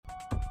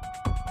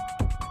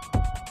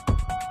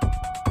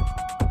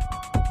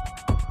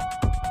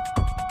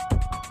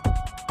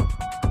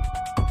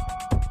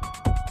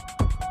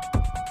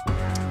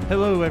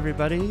Hello,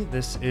 everybody.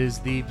 This is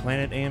the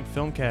Planet Amp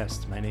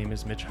Filmcast. My name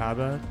is Mitch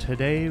Haba.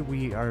 Today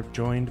we are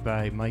joined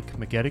by Mike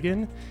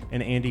McGettigan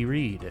and Andy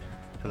Reid.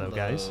 Hello,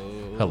 guys.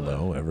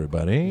 Hello,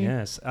 everybody.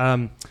 Yes.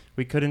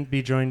 We couldn't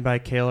be joined by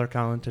Cale or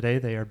Colin today.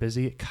 They are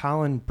busy.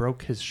 Colin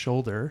broke his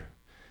shoulder.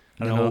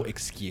 No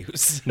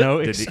excuse. No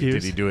Did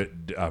excuse. he do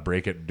it?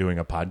 Break it doing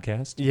a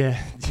podcast?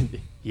 Yeah.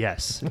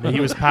 Yes.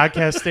 He was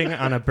podcasting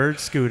on a bird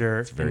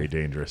scooter. It's very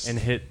dangerous. And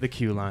hit the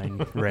queue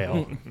line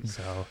rail.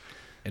 So.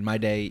 In my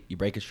day, you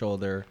break a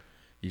shoulder,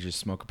 you just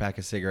smoke a pack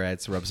of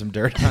cigarettes, rub some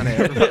dirt on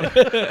it.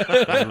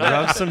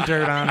 Rub some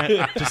dirt on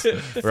it. Just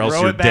or else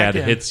throw your it back dad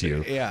in. hits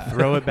you. Yeah.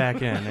 Throw it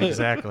back in.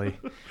 Exactly.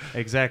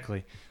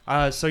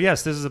 So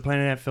yes, this is the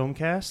Planet Ant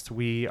Filmcast.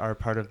 We are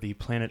part of the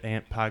Planet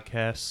Ant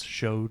Podcast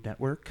Show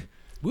Network.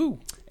 Woo.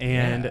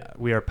 And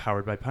we are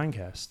powered by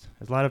Pinecast.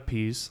 There's a lot of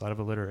P's, a lot of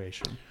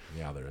alliteration.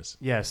 Yeah, there is.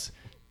 Yes.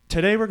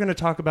 Today we're going to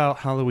talk about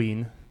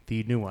Halloween,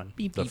 the new one.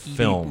 The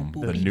film,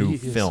 the new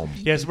film.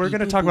 Yes, we're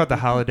going to talk about the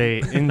holiday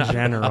in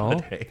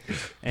general.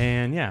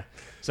 And yeah,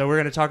 so we're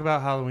going to talk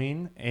about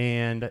Halloween,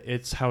 and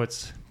it's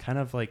kind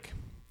of like,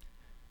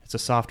 it's a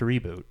soft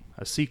reboot,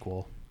 a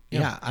sequel.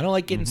 Yeah, I don't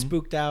like getting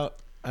spooked out.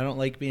 I don't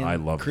like being I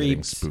love getting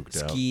creeped, spooked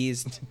out.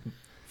 skeezed,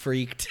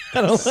 freaked.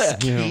 I don't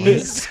like.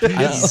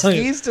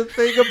 Skis to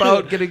think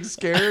about getting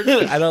scared.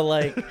 I don't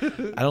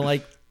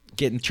like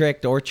getting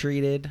tricked or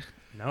treated.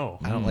 No.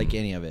 I don't like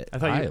any of it.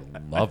 I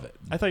love it.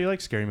 I thought you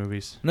liked scary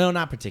movies. No,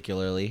 not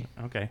particularly.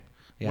 Okay.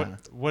 Yeah.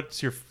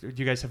 What's your? Do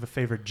you guys have a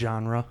favorite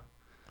genre?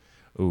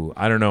 Ooh,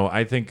 I don't know.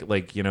 I think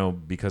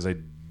because I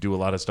do a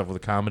lot of stuff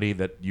with comedy,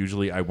 that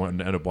usually I end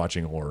up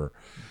watching horror.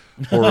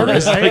 Horror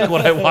is like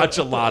what I watch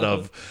a lot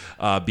of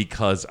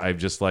because I'm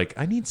just like,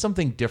 I need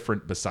something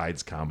different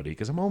besides comedy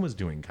because I'm always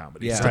doing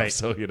comedy stuff. Right.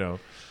 So You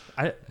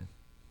have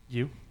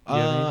anything?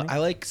 I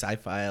like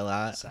sci-fi a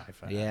lot.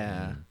 Sci-fi.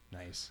 Yeah.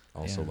 Nice.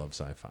 also love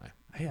sci-fi.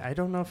 I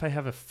don't know if I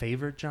have a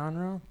favorite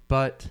genre,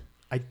 but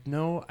I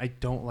know I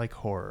don't like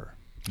horror.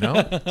 No?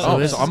 this so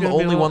is I'm the gonna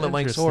be a only one little that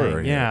likes interesting.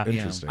 horror. Yeah.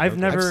 Interesting. I've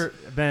Okay. never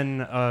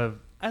been I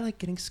like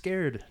getting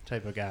scared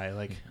type of guy.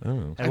 Like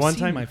Oh. at I've one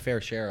seen time, my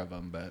fair share of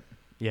them, but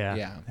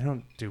yeah, they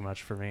don't do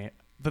much for me.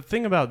 The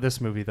thing about this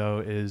movie though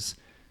is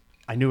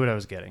I knew what I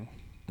was getting,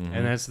 and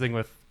that's the thing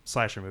with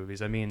slasher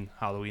movies. I mean,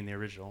 Halloween the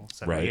original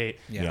 '78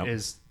 Yeah.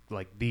 is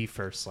like the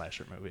first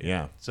slasher movie.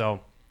 Yeah. So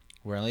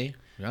really,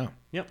 yeah,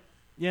 yep.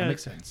 Yeah, that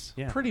makes sense.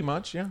 Yeah. Pretty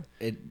much, yeah.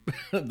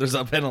 There's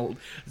a penalty.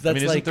 That's I mean,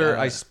 isn't like there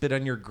I Spit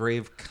on Your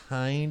Grave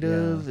kind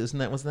of? Wasn't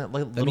that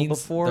like that little means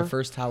before? the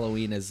first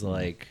Halloween is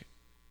like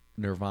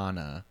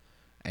Nirvana,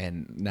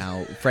 and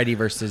now Freddy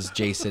versus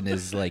Jason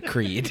is like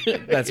Creed.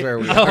 That's where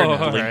we are now.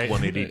 all Blink right.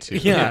 182.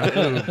 Yeah.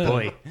 Oh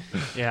boy.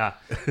 Yeah.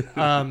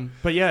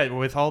 But yeah,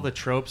 with all the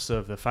tropes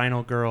of the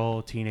final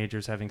girl,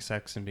 teenagers having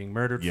sex and being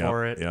murdered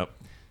for it. Yep.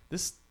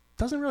 This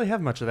doesn't really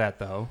have much of that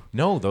though.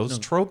 No, those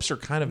tropes are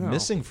kind of No.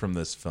 missing from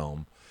this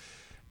film.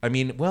 I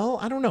mean, well,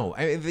 I don't know.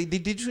 They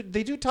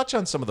do touch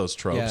on some of those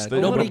tropes. Yeah, They-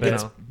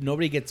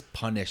 nobody gets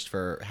punished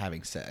for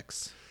having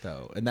sex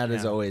though, and that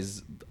is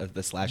always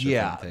the slasher.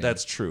 Yeah, thing.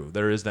 that's true.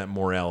 There is that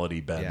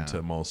morality bend Yeah.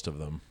 to most of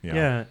them.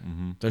 Yeah.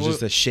 There's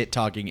just a shit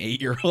talking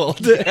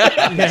 8-year-old.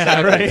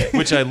 Yeah, right.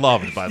 Which I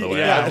loved, by the way.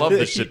 Yeah. I love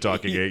the shit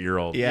talking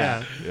 8-year-old.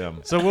 Yeah. Yeah.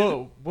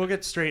 So we'll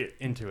get straight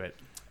into it,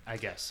 I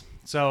guess.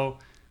 So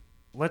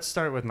let's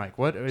start with Mike.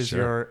 What is Sure.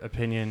 your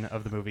opinion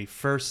of the movie?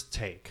 First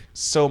take.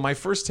 So my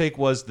first take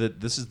was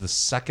that this is the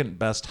second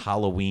best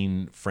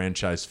Halloween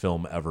franchise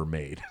film ever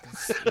made.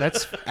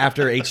 That's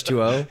After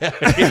H2O.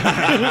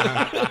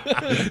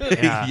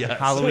 Yes.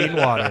 Halloween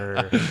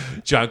water.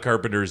 John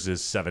Carpenter's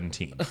is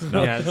 17.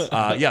 No.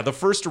 Yes. The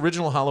first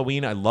original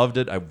Halloween, I loved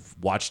it. I've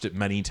watched it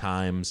many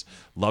times.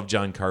 Loved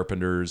John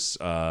Carpenter's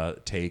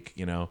take.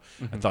 I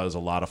thought it was a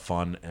lot of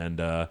fun,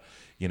 and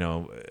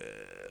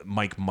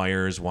Mike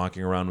Myers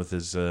walking around with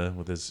his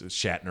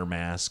Shatner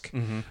mask.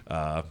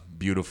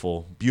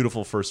 Beautiful,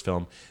 beautiful first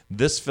film.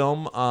 This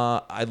film,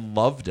 I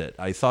loved it.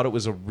 I thought it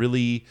was a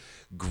really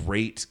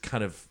great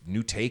kind of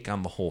new take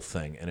on the whole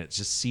thing, and it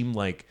just seemed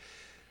like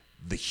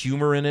the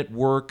humor in it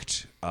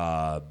worked,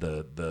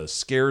 the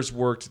scares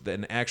worked,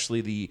 and actually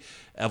the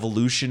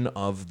evolution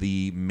of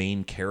the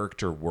main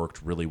character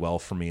worked really well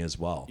for me as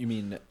well. You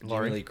mean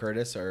Jamie Lee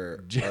Curtis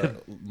or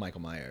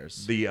Michael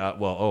Myers?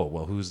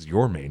 Who's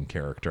your main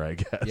character? I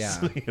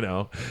guess.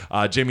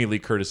 Yeah. Jamie Lee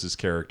Curtis's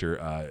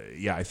character.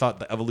 I thought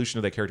the evolution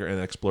of that character and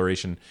the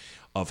exploration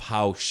of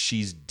how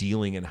she's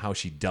dealing and how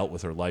she dealt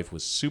with her life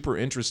was super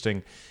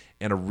interesting,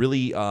 and a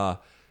really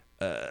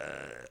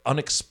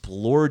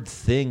unexplored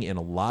thing in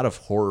a lot of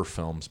horror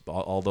films,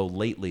 although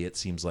lately it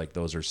seems like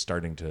those are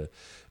starting to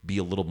be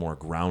a little more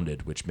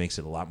grounded, which makes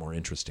it a lot more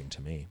interesting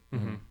to me.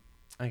 Mm-hmm.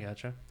 I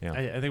gotcha. Yeah.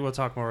 I think we'll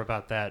talk more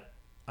about that,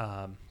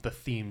 the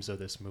themes of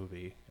this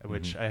movie,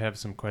 which I have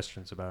some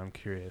questions about. I'm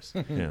curious.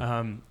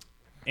 Yeah.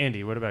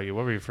 Andy, what about you?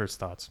 What were your first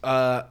thoughts?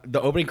 The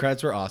opening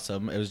credits were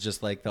awesome. It was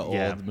just like the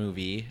Yeah. old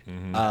movie.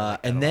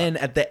 And then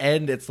at the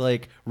end, it's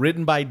like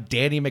written by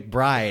Danny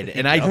McBride.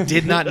 And I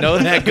did not know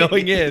that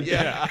going in.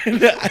 Yeah.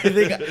 I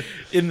think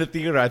in the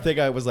theater,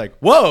 I was like,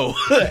 whoa,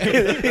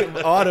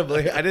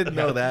 audibly. I didn't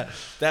know that.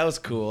 That was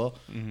cool.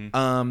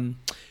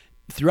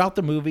 Throughout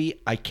the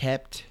movie, I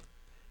kept,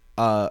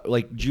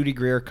 like Judy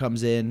Greer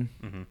comes in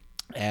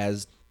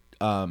as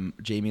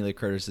Jamie Lee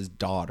Curtis's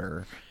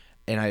daughter.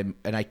 And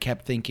I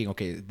kept thinking,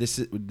 okay, this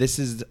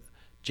is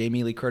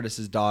Jamie Lee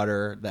Curtis's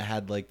daughter that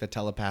had like the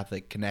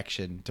telepathic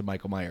connection to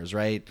Michael Myers,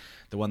 right?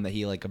 The one that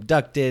he like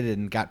abducted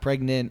and got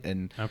pregnant,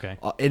 and Okay.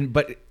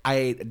 But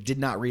I did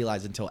not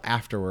realize until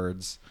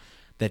afterwards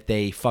that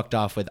they fucked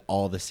off with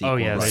all the sequels. Oh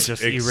yeah, they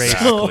just erased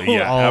Exactly,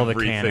 yeah, all the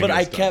everything. canon. But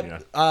I done,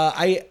 kept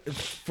yeah.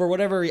 for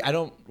whatever I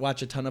don't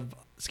watch a ton of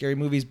scary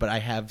movies, but I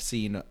have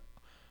seen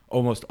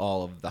almost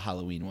all of the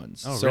Halloween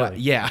ones. Oh, so really?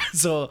 yeah.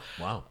 So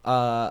Wow.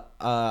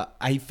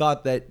 I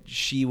thought that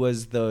she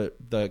was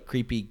the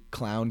creepy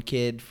clown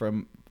kid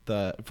from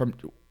that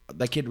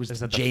kid was Is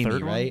that the Jamie,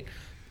 third one? right?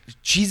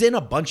 She's in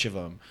a bunch of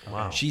them.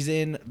 Wow. She's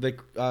in the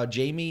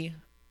Jamie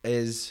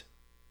is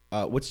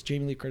what's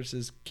Jamie Lee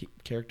Curtis's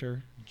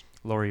character?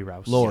 Laurie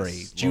Rouse. Laurie.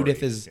 Yes,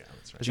 Judith Laurie. is Yeah,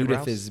 that's right. Is it Judith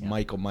Rouse? is Yeah.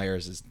 Michael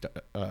Myers'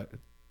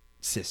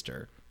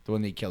 sister, the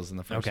one that he kills in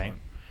the first Okay. one.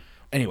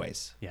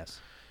 Anyways, Yes.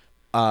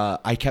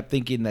 I kept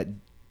thinking that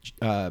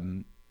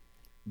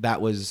that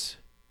was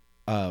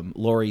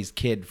Laurie's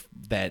kid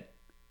that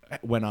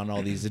went on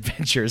all these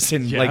adventures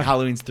in Yeah. like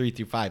Halloween's 3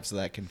 through 5, so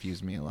that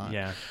confused me a lot.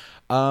 Yeah.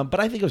 But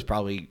I think it was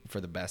probably for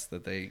the best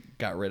that they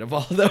got rid of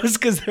all of those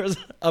because there was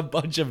a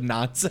bunch of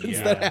nonsense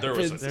that there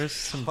was happened. There's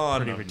some ton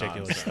pretty of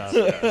ridiculous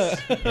nonsense.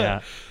 stuff.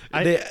 Yeah.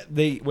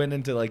 They went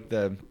into like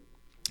the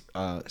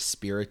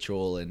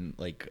spiritual and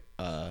like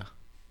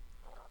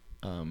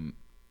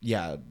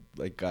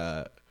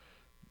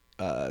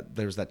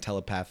there's that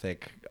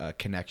telepathic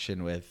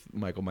connection with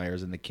Michael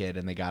Myers and the kid,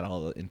 and they got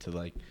all into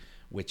like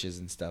witches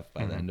and stuff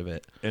by the end of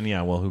it. And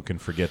yeah, well, who can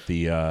forget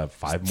the 5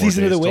 more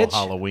Season days of the till Witch,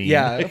 Halloween?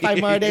 Yeah, 5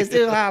 more days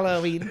till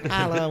Halloween,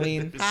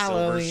 Halloween, Silver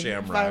Halloween.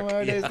 Shamrock. 5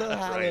 more days till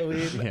Yeah, right.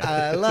 Halloween.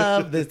 I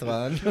love this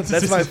one. I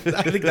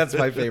think that's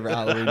my favorite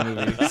Halloween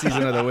movie,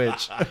 Season of the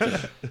Witch.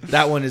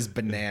 That one is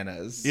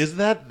bananas. Is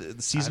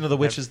that Season of the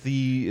Witch is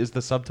the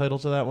subtitle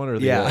to that one or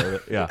the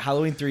Yeah.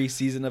 Halloween 3,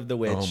 Season of the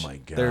Witch. Oh my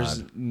God.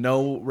 There's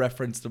no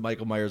reference to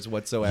Michael Myers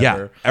whatsoever.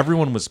 Yeah,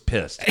 everyone was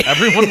pissed.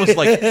 Everyone was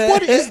like,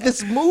 "What is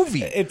this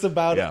movie?" It's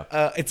about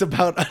Yeah. it's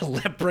about a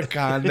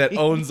leprechaun that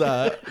owns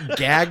a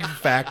gag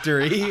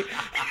factory.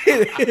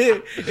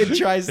 It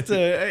tries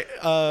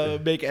to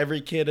make every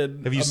kid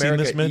in Have you seen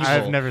America this, Mitch? evil.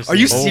 I've never Are seen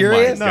you it.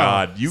 serious? Oh my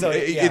God! So,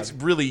 yeah. It's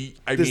really.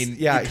 I This- mean,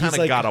 yeah, you kind he's of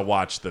like- gotta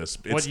watch this.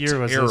 It's What year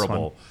was this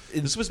terrible.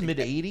 one? This was mid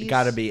 '80s.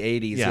 Gotta be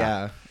 80s. Yeah.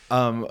 Yeah.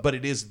 But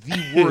it is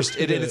the worst.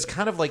 It's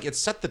kind of like it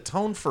set the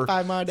tone for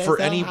 5 more days till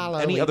any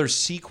Halloween. other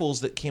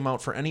sequels that came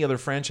out for any other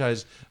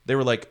franchise. They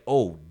were like,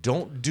 "Oh,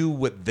 don't do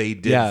what they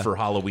did Yeah. for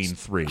Halloween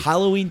 3."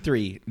 Halloween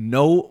 3.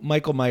 No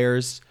Michael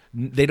Myers.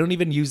 They don't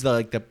even use the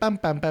like the bum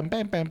bum bum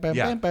bum bum bum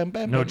Yeah. bum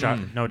bum. No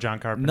John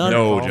Carpenter. None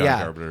No at all. John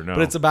Carpenter, no.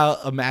 But it's about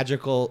a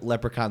magical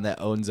leprechaun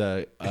that owns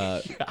like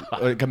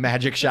a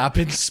magic shop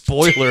in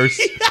Spoilers.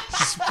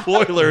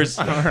 Spoilers.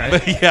 All right.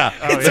 But yeah.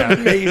 It's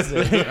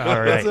amazing.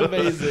 All right. It's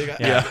amazing.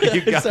 Yeah,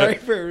 you gotta Sorry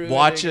for ruining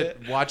watch it.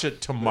 Watch it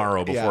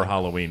tomorrow before Yeah.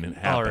 Halloween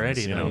happens.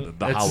 Already, you know, though. the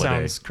That holiday.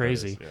 sounds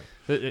crazy.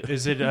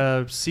 Is it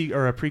a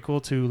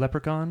prequel to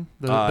Leprechaun?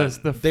 The Well,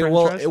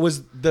 franchise? it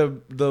was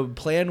the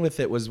plan with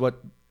it was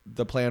what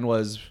the plan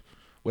was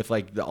with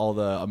like all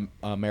the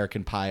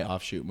American Pie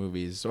offshoot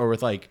movies, or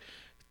with like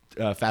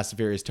Fast and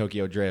Furious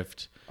Tokyo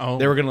Drift. Oh.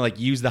 They were gonna like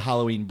use the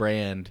Halloween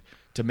brand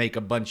to make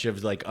a bunch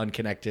of like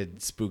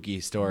unconnected spooky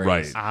stories.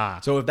 Right. Ah.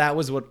 So if that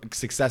was what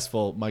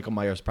successful, Michael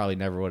Myers probably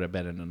never would have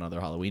been in another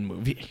Halloween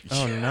movie.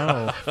 Oh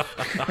no!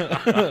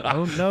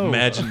 Oh no!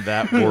 Imagine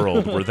that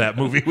world where that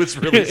movie was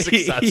really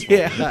successful.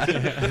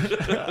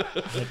 Yeah.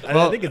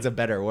 I think it's a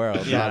better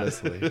world, Yeah.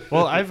 honestly.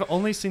 Well, I've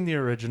only seen the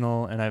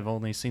original, and I've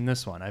only seen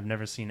this one. I've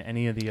never seen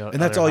any of the other.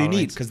 And that's all you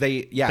need Halloweens. because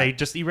they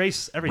just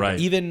erase everything. Right.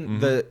 even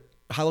the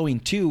Halloween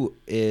 2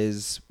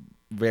 is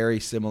very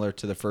similar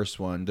to the first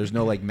one. There's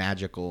no like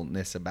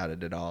magicalness about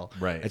it at all.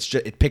 Right. It's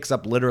just it picks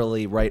up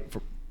literally right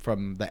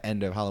from the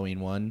end of Halloween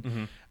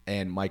 1,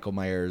 and Michael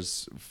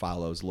Myers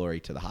follows Laurie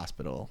to the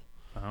hospital.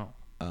 Oh.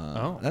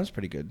 That was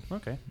pretty good.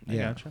 Okay. I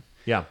Yeah. gotcha.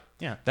 Yeah.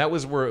 Yeah. That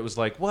was where it was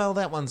like, well,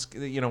 that one's,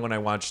 when I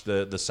watched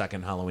the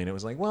second Halloween, it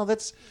was like, well,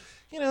 that's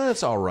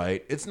all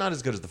right. It's not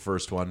as good as the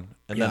first one.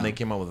 And then Yeah. they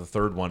came out with a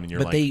third one, and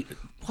you're But like,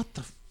 what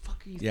the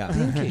fuck are you Yeah.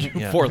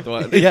 thinking? Yeah. Fourth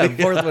one. Yeah,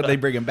 fourth one they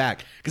bring him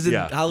back because in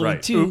Yeah, Halloween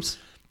right. 2 Oops.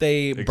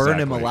 they burn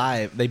him Exactly.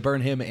 alive. They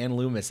burn him and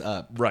Loomis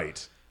up.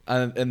 Right.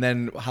 And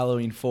then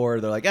Halloween 4,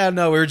 they're like, "Oh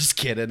no, we were just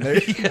kidding."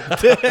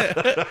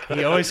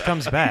 He always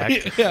comes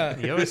back. Yeah.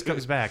 He always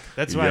comes back.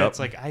 That's why Yep. it's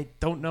like I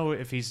don't know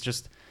if he's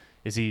just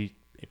is he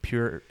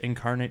pure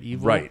incarnate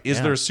evil. Right. Is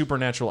Yeah. there a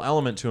supernatural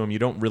element to him? You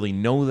don't really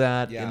know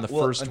that Yeah. in the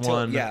Well, first until-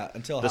 one. yeah,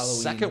 until the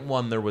Halloween. second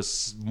one, there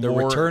was The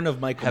more return of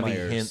Michael heavy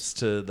Myers. hints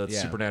to the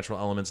Yeah. supernatural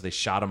elements. They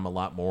shot him a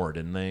lot more,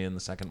 didn't they, in the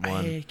second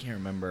one? I can't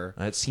remember.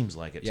 It seems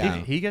like it. Yeah.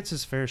 too. He gets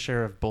his fair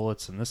share of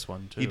bullets in this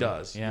one too. He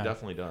does. Yeah. He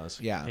definitely does.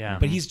 Yeah. Yeah.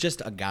 But he's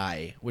just a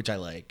guy, which I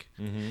like.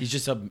 He's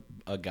just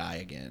a guy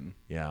again.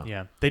 Yeah.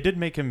 Yeah, they did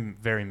make him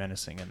very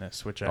menacing in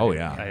this, which Oh,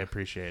 yeah. I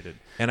appreciated.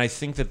 And I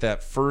think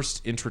that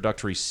first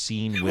introductory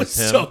scene with was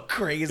him so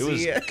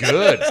crazy. It was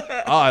good.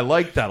 Oh, I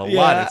like that a lot.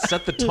 Yeah. It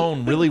set the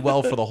tone really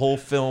well for the whole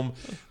film.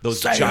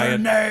 Those Say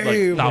giant, your like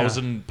name.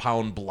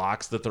 1,000-pound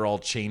blocks that they're all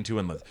chained to,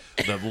 and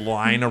the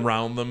line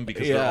around them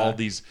because they're Yeah. all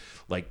these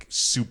like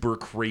super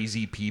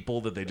crazy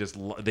people that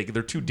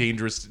they're too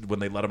dangerous when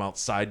they let them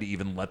outside to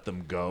even let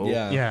them go.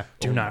 Yeah. Yeah,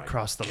 do Oh not my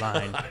cross the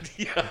line.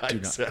 Yeah,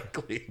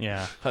 exactly.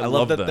 Yeah. I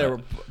love that they're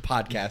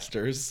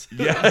podcasters.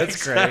 Yeah, That's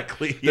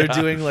exactly. great. They're Yeah.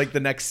 doing like the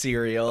next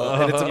serial,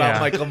 and it's about Yeah.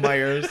 Michael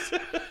Myers.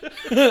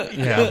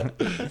 Yeah.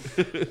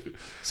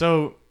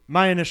 So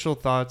my initial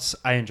thoughts,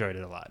 I enjoyed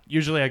it a lot.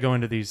 Usually I go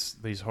into these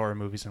horror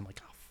movies and I'm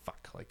like, oh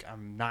fuck, like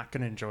I'm not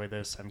gonna enjoy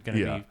this. I'm gonna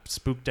Yeah. be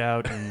spooked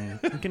out and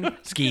I'm gonna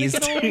Skis.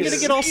 I'm gonna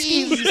get all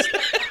skis.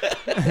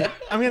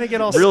 I'm gonna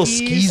get all Real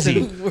skis skeezy.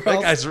 and-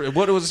 That guy's,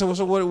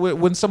 what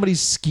when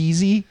somebody's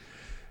skeezy,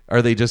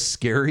 are they just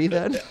scary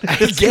then?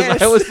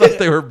 guess. I always thought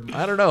they were.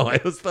 I don't know. I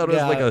always thought it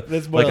was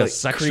that's like more a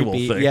sexual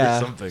creepy. thing Yeah.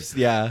 or something.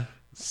 Yeah.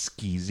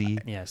 Skeezy.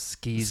 Yeah,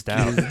 skis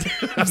out.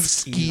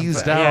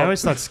 Skeezed Yeah, I out.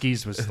 always thought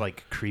skis was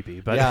like creepy,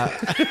 but Yeah.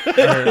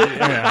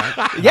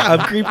 yeah, Yeah, I'm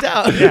creeped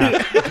out.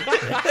 yeah.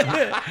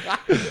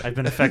 I've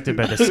been affected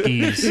by the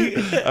skis.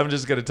 I'm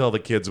just gonna tell the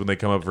kids when they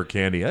come up for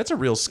candy. That's a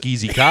real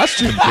skeezy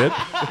costume, kid.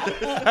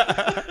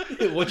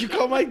 What'd you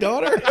call my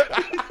daughter?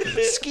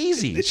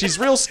 Skeezy. She's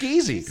real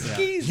skeezy.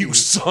 Skeezy. You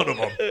son of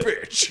a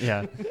bitch.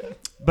 Yeah,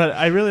 but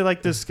I really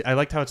like this. I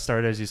liked how it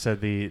started, as you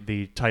said,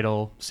 the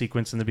title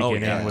sequence in the Oh,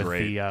 beginning yeah, with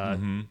great.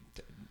 the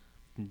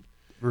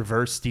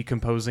reverse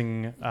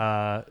decomposing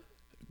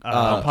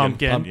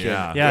Pumpkin. pumpkin.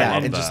 Yeah. Yeah,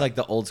 and and just that. like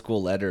the old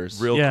school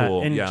letters. Real Yeah,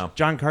 cool. and Yeah.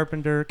 John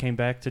Carpenter came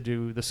back to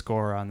do the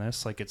score on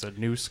this. Like it's a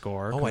new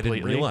score. Oh, I didn't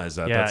completely. realize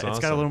that. Yeah, That's it's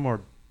got a awesome. little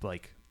more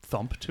like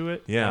thump to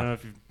it. Yeah. I don't know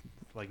if you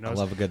like noticed.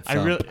 love a good I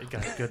thump. really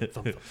got a good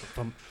thump.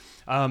 Thump.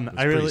 It's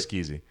I really pretty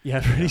skeezy.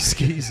 Yeah, pretty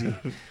skeezy.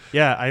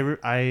 Yeah,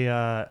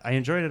 I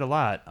enjoyed it a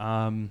lot.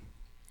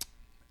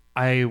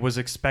 I was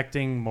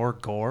expecting more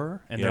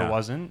gore, and Yeah. there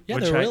wasn't. Yeah,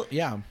 which they're I, real.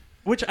 Yeah.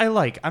 which I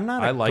like. I'm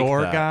not I a like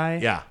gore that. guy.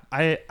 Yeah.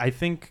 I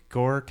think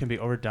gore can be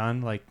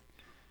overdone. Like,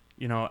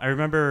 you know, I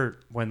remember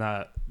when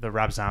the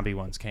Rob Zombie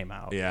ones came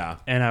out. Yeah.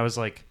 And I was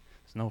like,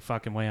 there's no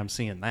fucking way I'm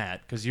seeing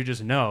that, because you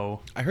just know.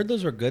 I heard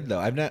those were good though.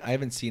 I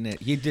haven't seen it.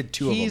 He did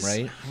two of them,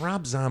 right?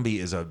 Rob Zombie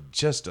is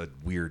just a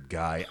weird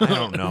guy. I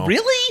don't know.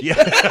 Really? Yeah.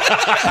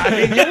 I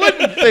mean, you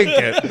wouldn't think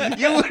it.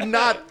 You would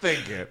not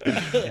think it.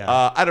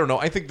 Yeah. I don't know.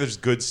 I think there's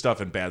good stuff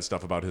and bad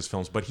stuff about his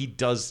films, but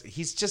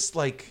he's just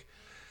like,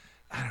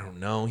 I don't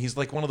know. He's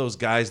like one of those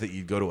guys that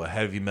you'd go to a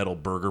heavy metal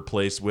burger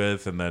place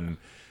with, and then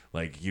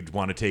like you'd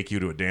want to take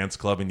you to a dance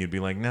club, and you'd be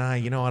like, nah,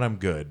 you know what? I'm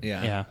good.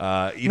 Yeah.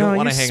 Yeah. You No, don't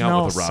want to you hang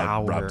out with a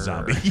smell Rob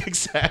sour. Zombie.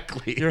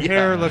 Exactly. Your Yeah.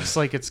 hair looks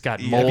like it's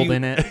got Yeah. mold Have you-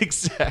 in it.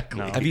 Exactly.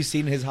 No. Have you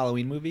seen his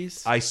Halloween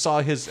movies? I saw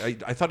his. I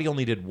thought he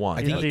only did one.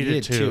 I think he he did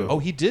did too. too. Oh,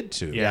 he did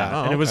too. Yeah.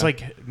 Oh, And it was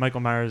okay. like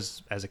Michael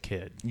Myers as a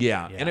kid.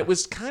 Yeah. Yeah. And it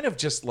was kind of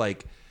just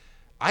like,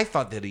 I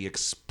thought that he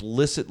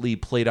explicitly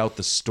played out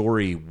the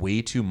story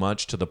way too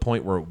much to the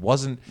point where it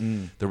wasn't,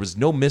 there was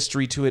no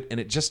mystery to it, and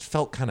it just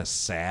felt kind of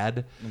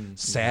sad,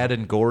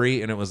 and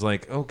gory, and it was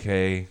like,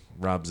 okay,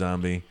 Rob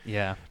Zombie.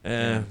 Yeah.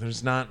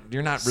 You're not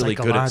really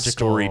good at Psychological.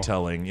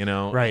 storytelling, you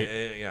know? Right.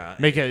 Yeah.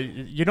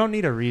 You don't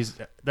need a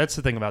reason. That's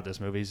the thing about this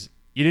movie is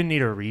you didn't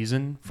need a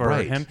reason for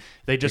Right. him.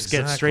 They just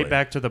get straight Exactly.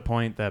 back to the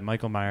point that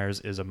Michael Myers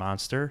is a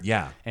monster.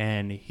 Yeah.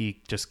 And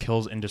he just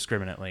kills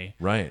indiscriminately.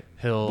 Right.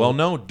 He'll- Well,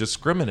 no,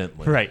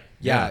 discriminately. Right.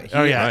 yeah.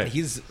 Oh, yeah. Right.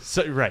 He's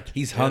Right.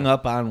 he's hung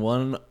up on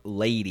one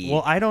lady.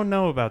 Well, I don't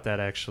know about that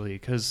actually,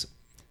 because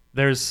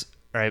there's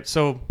all right.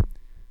 So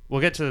we'll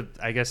get to,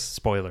 I guess,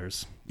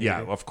 spoilers.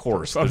 Yeah, of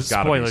course. Oh, There's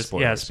gotta be spoilers.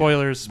 Yeah,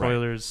 spoilers.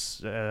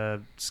 spoilers.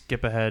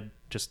 Skip ahead.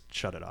 Just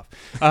shut it off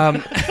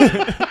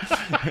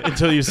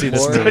until you see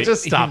this Or- movie.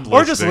 Just stop Or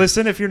just listening.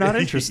 listen if you're not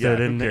interested Yeah,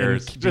 who in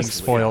cares? being Just-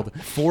 spoiled.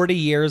 40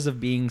 years of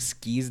being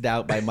skeezed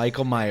out by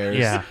Michael Myers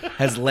Yeah.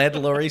 has led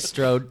Laurie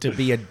Strode to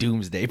be a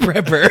doomsday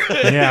prepper.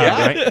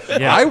 Yeah, right.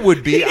 Yeah, I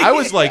would be. I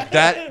was like,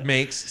 that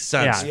makes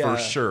sense Yeah.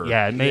 for sure.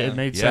 yeah. It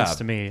made Yeah. sense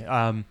to me.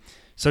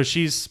 So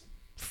she's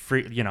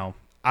free. You know,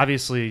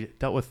 obviously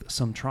dealt with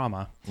some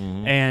trauma,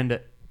 Mm-hmm. and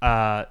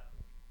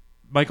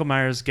Michael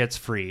Myers gets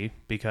free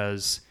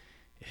because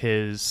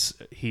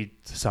he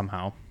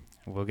somehow,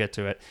 we'll get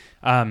to it.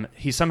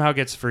 He somehow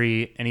gets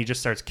free, and he just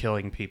starts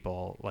killing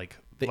people like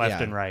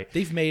left and right.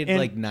 They've made And-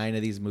 like 9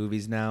 of these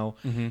movies now.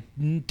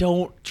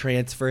 Don't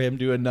transfer him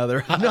to another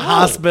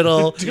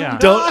hospital. Yeah.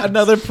 Don't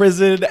another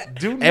prison.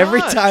 Do Every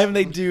not. time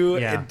they do,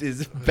 Yeah. it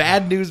is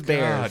bad news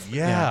bears. God,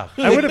 yeah.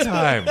 I would have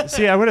time.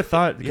 See, I would have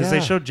thought because Yeah.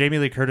 they showed Jamie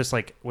Lee Curtis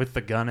like with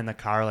the gun in the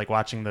car, like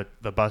watching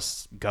the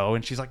bus go,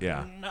 and she's like,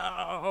 Yeah.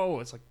 "No!"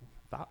 It's like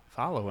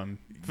follow him,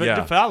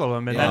 Yeah. follow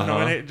him, and then Uh-huh.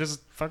 when it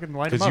just fucking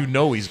light him Because up. you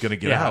know he's going to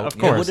get Yeah, out. of It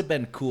course. would have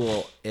been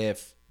cool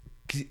if,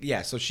 'cause,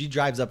 yeah. So she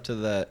drives up to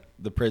the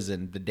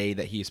prison the day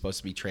that he's supposed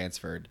to be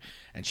transferred,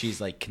 and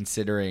she's like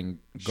considering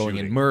going and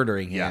Shooting.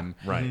 murdering Yeah, him.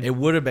 right. It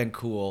would have been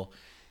cool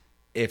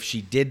if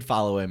she did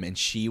follow him, and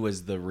she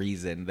was the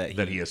reason that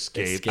That he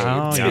escaped.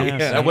 Oh, yeah. yeah.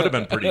 That would have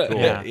been pretty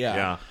cool. Yeah.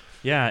 Yeah.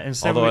 Yeah,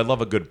 instead Although I we-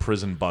 love a good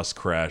prison bus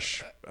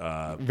crash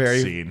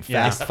Very scene.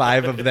 fast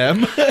 5 of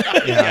them.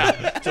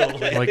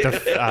 like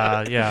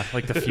the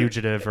like the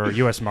Fugitive or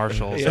U.S.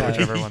 Marshals or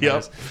whichever one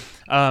Yep. that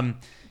is.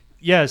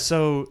 Yeah,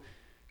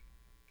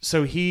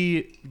 so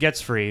he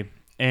gets free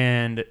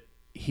and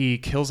he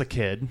kills a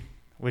kid,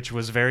 which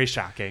was very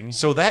shocking.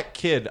 So that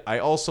kid, I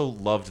also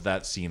loved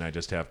that scene, I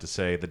just have to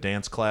say. The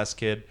dance class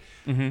kid.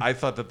 I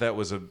thought that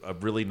was a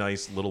really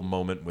nice little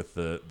moment with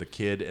the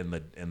kid and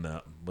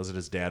the was it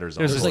his dad or his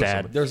was uncle? his or dad.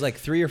 something? There's like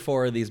 3 or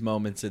 4 of these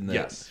moments in the.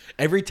 Yes.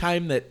 Every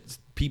time that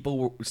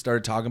people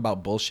started talking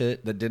about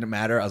bullshit that didn't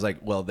matter, I was like,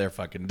 well, they're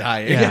fucking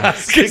dying.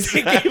 Yes, 'Cause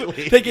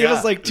exactly. They gave Yeah.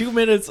 us like 2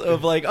 minutes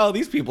of like, oh,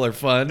 these people are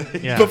fun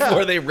Yeah.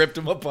 before they ripped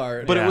them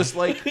apart. But Yeah. it was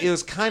like it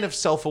was kind of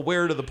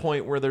self-aware to the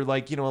point where they're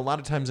like, a lot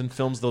of times in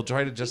films they'll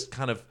try to just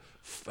kind of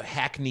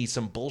hackney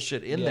some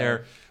bullshit in Yeah.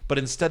 there, but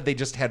instead they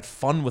just had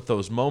fun with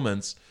those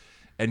moments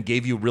and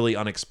gave you really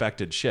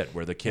unexpected shit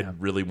where the kid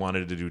really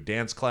wanted to do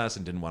dance class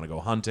and didn't want to go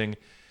hunting.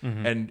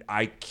 And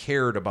I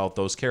cared about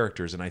those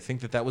characters, and I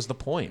think that was the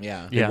point.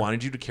 Yeah. They Yeah.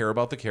 wanted you to care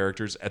about the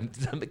characters, and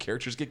then the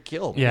characters get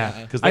killed.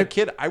 Yeah. Because that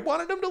kid, I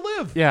wanted him to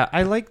live. Yeah,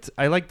 I liked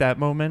that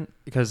moment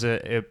because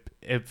it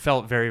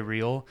felt very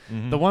real.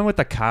 The one with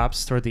the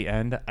cops toward the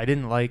end, I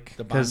didn't like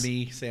the 'cause- Bond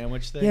B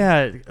sandwich thing.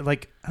 Yeah,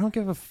 like I don't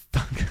give a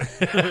fuck.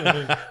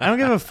 I don't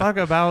give a fuck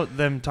about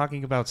them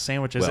talking about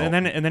sandwiches. Well,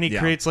 and then he yeah.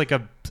 creates like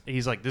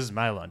he's like, this is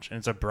my lunch, and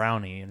it's a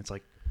brownie, and it's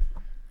like,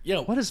 You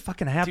know, what is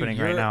fucking dude, happening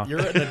you're- right now? You're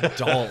an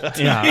adult.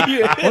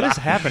 Yeah, what is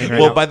happening right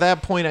Well, now? by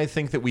that point, I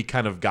think that we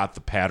kind of got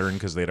the pattern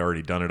because they'd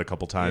already done it a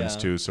couple times Yeah.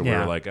 too. So we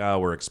Yeah. were like, oh,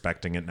 we're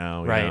expecting it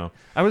now. Right. You know?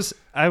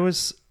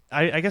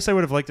 I guess I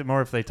would have liked it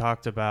more if they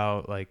talked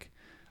about like,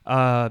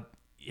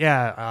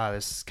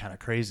 this is kind of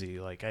crazy.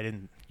 Like I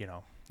didn't,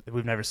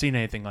 we've never seen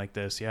anything like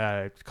this.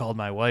 Yeah, I called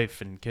my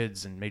wife and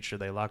kids and made sure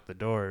they locked the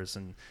doors,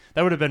 and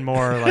that would have been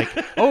more like,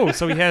 oh,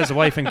 so he has a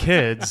wife and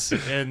kids,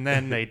 and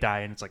then they die,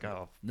 and it's like,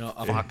 oh, No,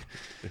 fuck.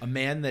 A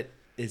man that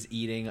is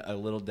eating a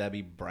Little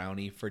Debbie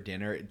brownie for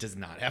dinner does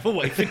not have a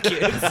wife and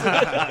kids.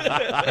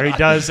 Or he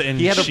does, and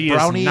He had a she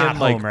brownie is not and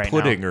like home right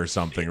pudding now. or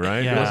something,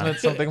 right? Yeah. Wasn't it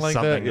something like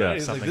Something that? Yeah. like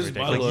He's like, something "This is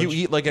my ridiculous. Like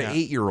you eat like an Yeah.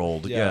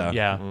 8-year-old. Yeah.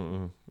 Yeah.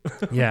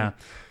 Yeah.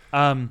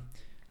 Yeah.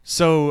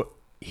 So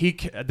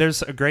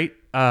there's a great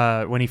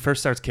when he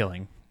first starts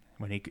killing,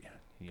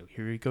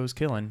 here he goes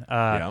killing.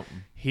 Yeah.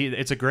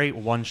 It's a great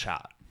one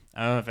shot.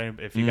 I don't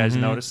know if you guys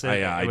noticed it.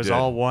 Yeah, I it was did.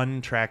 all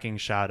one tracking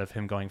shot of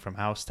him going from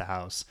house to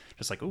house,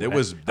 just like, ooh, That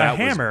was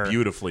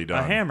beautifully done.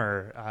 A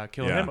hammer,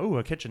 kill Yeah. him. Ooh,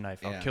 a kitchen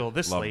knife. I'll Yeah. kill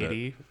this Loved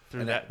lady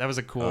through And that. That was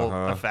a cool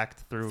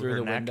effect through her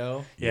the neck.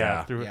 window. Yeah,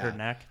 Yeah. through Yeah. her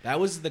neck. That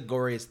was the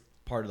goriest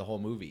part of the whole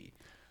movie.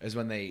 Is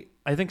when they.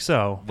 I think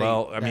so.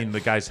 Well, I mean,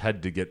 the guy's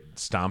head to get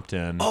stomped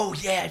in. Oh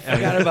yeah, I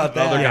forgot about The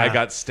that. other Yeah. guy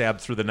got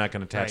stabbed through the neck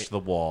and attached Right. to the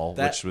wall,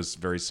 That- which was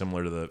very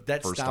similar to the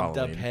That first stomped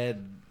Halloween. up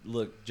head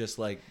looked just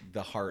like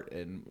the heart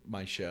in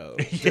my show.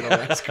 To the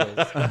West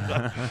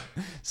Coast.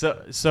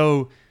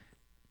 So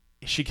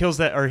she kills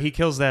that, or he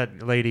kills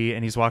that lady,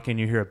 and he's walking. And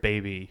you hear a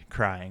baby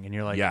crying, and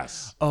you're like,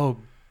 Yes. oh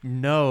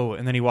no!"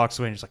 And then he walks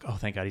away, and he's like, "Oh,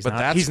 thank God, he's But not.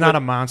 that's He's not what- a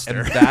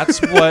monster."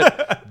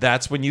 And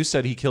that's when you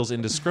said he kills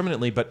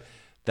indiscriminately, but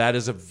that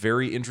is a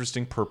very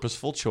interesting,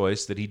 purposeful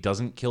choice that he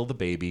doesn't kill the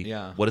baby.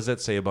 Yeah. What does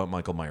that say about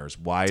Michael Myers?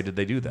 Why did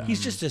they do that?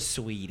 He's just a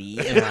sweetie.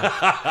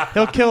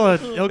 he'll kill a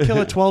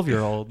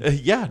 12-year-old.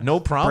 Yeah, no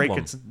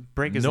problem.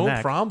 Break his no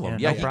neck. problem. Yeah,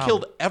 Yeah, no he problem.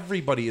 killed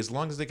everybody as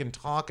long as they can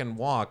talk and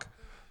walk.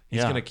 He's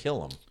Yeah. gonna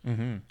kill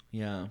him.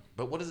 Yeah.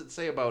 But what does it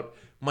say about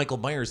Michael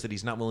Myers that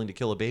he's not willing to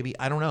kill a baby?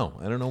 I don't know.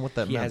 I don't know what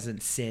that He meant.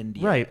 hasn't sinned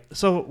yet. Right.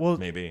 So, well,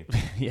 Maybe.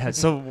 yeah.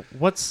 So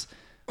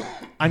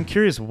I'm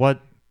curious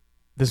what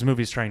this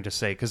movie's trying to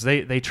say, because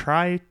they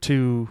try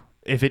to,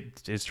 if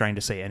it is trying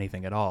to say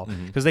anything at all,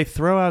 because they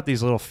throw out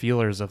these little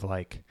feelers of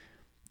like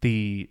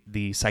the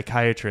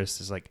psychiatrist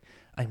is like,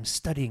 I'm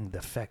studying the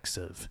effects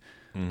of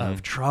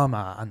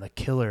trauma on the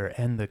killer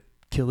and the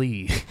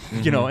killee,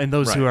 and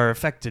those who Right. are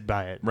affected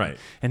by it. Right.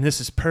 And this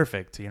is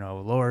perfect,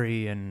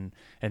 Laurie and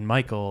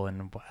Michael,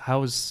 and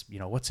how's,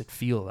 what's it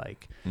feel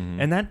like?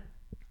 And that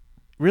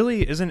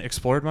really isn't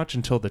explored much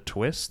until the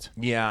twist.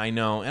 Yeah, I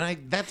know.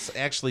 And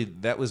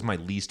that was my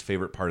least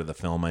favorite part of the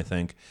film, I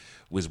think,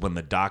 was when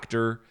the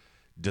doctor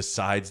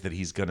decides that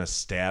he's going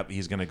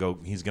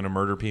to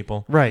murder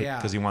people. Right. Yeah.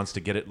 Because he wants to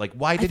get it. Like,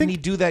 why didn't think- he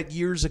do that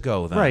years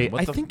ago then? Right.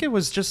 What I the- think it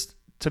was just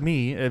to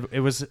me,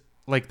 it was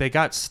like they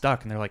got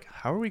stuck and they're like,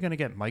 how are we going to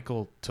get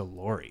Michael to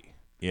Laurie?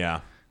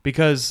 Yeah.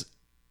 Because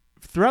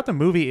throughout the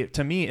movie,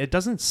 to me, it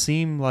doesn't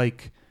seem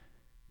like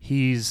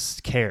he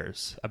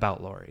cares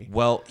about Laurie.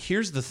 Well,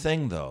 here's the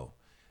thing, though.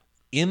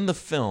 In the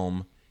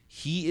film,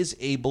 he is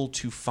able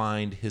to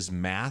find his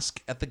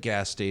mask at the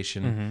gas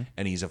station,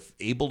 and he's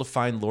able to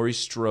find Laurie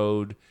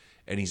Strode,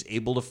 and he's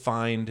able to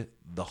find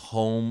the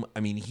home. I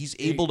mean, he's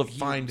able to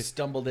find.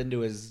 Stumbled into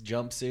his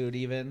jumpsuit,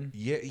 even.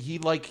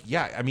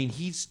 Yeah, I mean,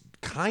 he's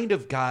kind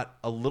of got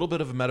a little bit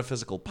of a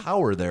metaphysical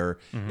power there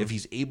if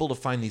he's able to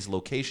find these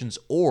locations,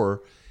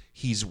 or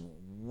he's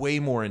way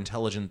more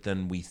intelligent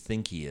than we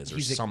think he is, or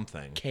He's a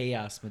something.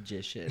 Chaos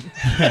magician.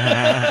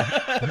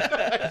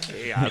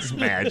 Chaos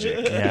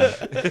magic.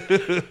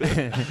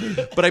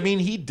 Yeah. But I mean,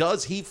 he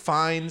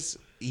finds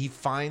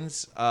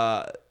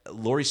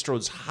Laurie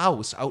Strode's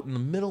house out in the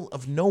middle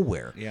of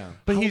nowhere. Yeah.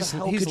 But How he's the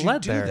hell could you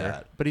led do there.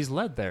 that? But he's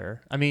led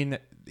there. I mean,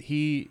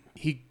 he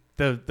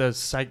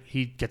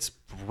gets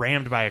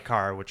rammed by a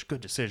car, which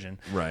good decision.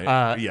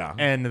 Right. Yeah.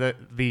 And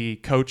the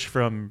coach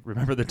from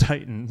Remember the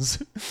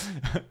Titans.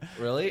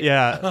 Really?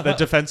 Yeah, the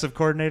defensive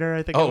coordinator,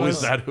 I think. Oh, it was.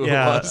 is that who it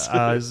yeah,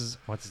 was?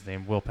 What's his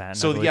name? Will Patton. I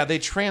So believe. yeah, they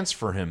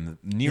transfer him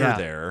near Yeah.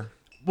 there.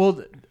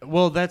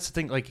 Well, that's the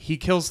thing. Like he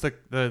kills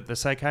the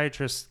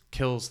psychiatrist,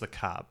 kills the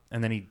cop,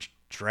 and then he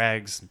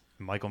drags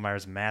Michael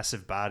Myers'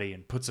 massive body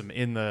and puts him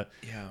in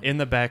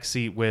the back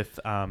seat with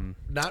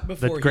Not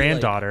before the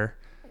granddaughter.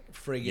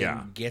 friggin'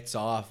 Yeah. gets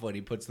off when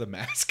he puts the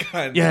mask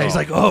on. Yeah, he's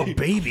like, "Oh,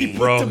 baby."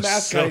 Bro, the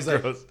mask so on, he's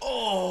like, gross.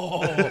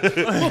 oh.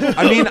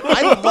 I mean,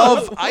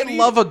 I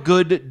love a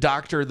good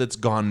doctor that's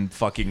gone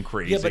fucking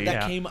crazy. Yeah, but that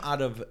Yeah. came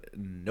out of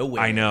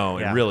nowhere. I know,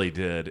 Yeah. it really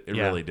did. It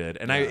Yeah. really did.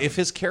 And if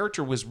his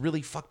character was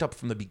really fucked up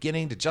from the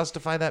beginning to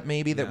justify that,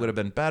 maybe that would have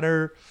been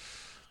better.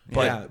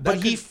 But Yeah, but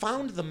that he could-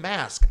 found the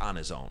mask on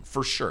his own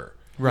for sure.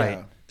 Right.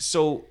 Yeah.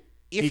 So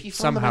if He he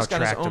found the somehow mask on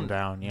his tracked him own,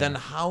 down, yeah. then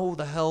how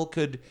the hell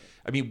could?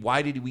 I mean,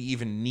 why did we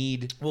even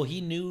need? Well,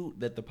 he knew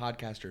that the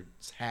podcasters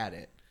had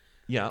it,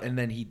 Yeah, and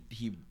then he.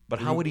 but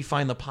how would he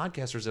find the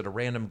podcasters at a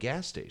random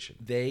gas station?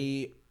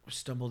 They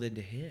stumbled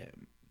into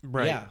him.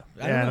 Right. Yeah.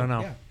 I don't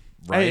know. Yeah.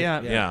 Right?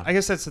 Yeah. I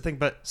guess that's the thing.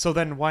 But so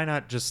then why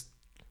not just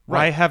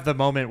why have the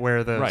moment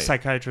where the Right.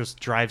 psychiatrist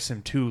drives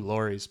him to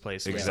Laurie's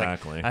place? Where he's like,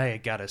 Exactly. I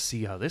gotta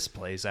see how this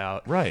plays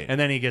out. Right. And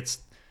then he gets,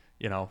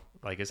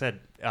 like I said,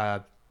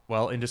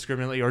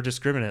 indiscriminately or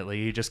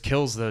discriminately, he just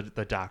kills the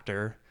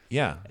doctor.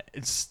 Yeah,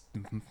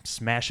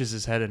 Smashes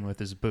his head in with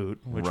his boot,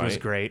 which was Right.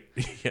 great.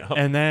 yeah.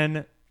 And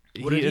then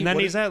What did he- what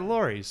he's did- at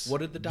Laurie's.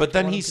 What did the doctor But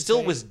then want he him to still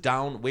say? was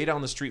way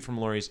down the street from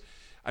Laurie's.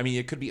 I mean,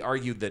 it could be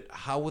argued that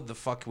how would the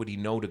fuck would he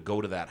know to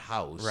go to that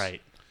house?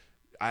 Right.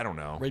 I don't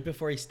know. Right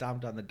before he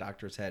stomped on the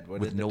doctor's head. What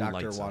With did the no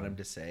doctor lights want on. him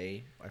to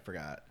say? I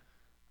forgot.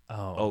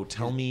 Oh,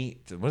 tell me.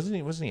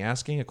 Wasn't he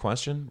asking a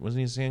question? Wasn't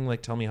he saying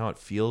like, "Tell me how it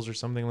feels" or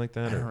something like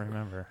that? I don't Or-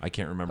 remember. I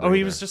can't remember. Oh,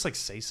 he either. was just like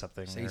say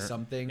something. Say or-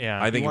 something. Yeah.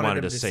 I think he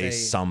wanted him to say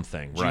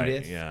something.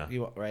 Judith. Right?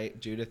 Yeah. Right.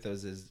 Judith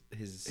was his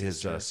His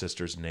sister.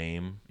 sister's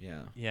name.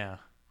 Yeah. Yeah.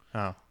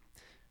 Oh.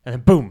 And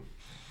then boom.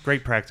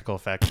 Great practical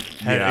effect.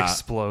 Head Yeah,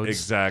 explodes.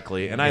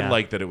 Exactly. And I Yeah.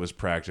 like that it was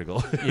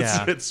practical.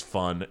 Yeah. It's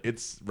fun.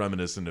 It's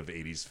reminiscent of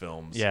 80s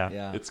films. Yeah.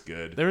 Yeah. It's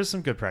good. There was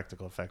some good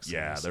practical effects. in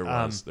Yeah, this. there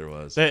was. There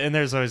was. And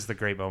there's always the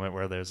great moment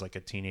where there's like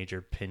a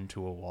teenager pinned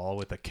to a wall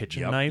with a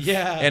kitchen Yep. knife.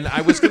 Yeah. And I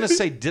was going to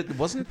say,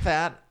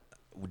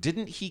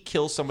 didn't he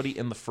kill somebody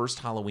in the first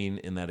Halloween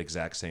in that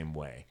exact same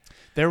way?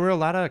 There were a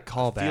lot of I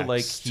callbacks feel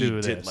like he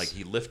to did. this. Like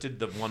he lifted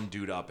the one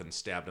dude up and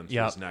stabbed him through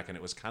Yep. his neck, and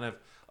it was kind of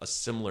a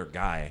similar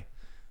guy.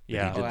 that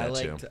Yeah. he did I that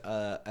liked. too.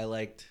 I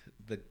liked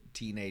the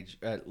teenage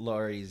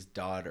Laurie's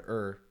daughter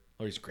or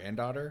Laurie's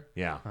granddaughter.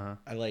 Yeah.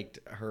 I liked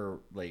her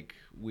like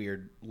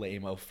weird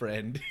lame-o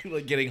friend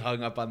like getting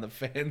hung up on the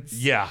fence.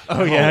 Yeah.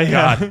 Oh, yeah,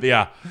 God.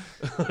 Yeah.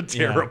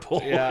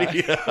 Terrible. Yeah.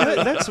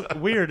 That's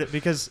weird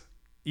because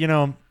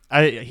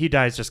he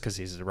dies just because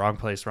he's in the wrong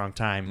place, wrong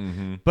time.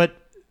 Mm-hmm. But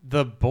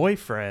the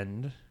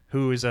boyfriend,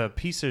 who is a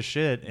piece of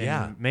shit and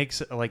Yeah.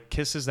 makes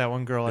kisses that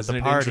one girl Isn't at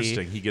it the party,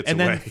 interesting? He gets and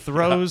away. then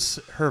throws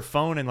her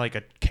phone in like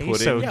a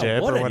queso Pudding?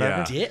 dip what or a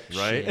whatever. dip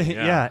Right? shit.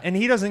 Yeah. And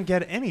he doesn't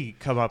get any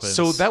comeuppance.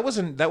 So that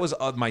was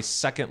my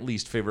second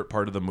least favorite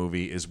part of the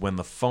movie is when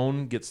the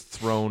phone gets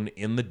thrown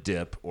in the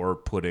dip or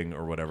pudding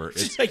or whatever.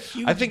 It's a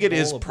huge I think it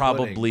is bowl of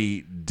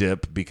probably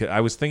dip because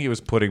I was thinking it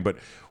was pudding, but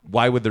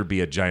why would there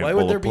be a giant Why would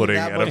bowl there of be pudding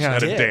that at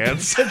much a dip?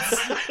 dance?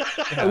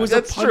 It was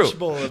That's a punch true.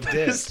 bowl of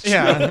dip.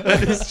 yeah.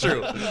 That is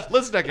true.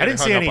 Let's not get I didn't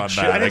hung see up any. on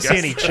that. I didn't see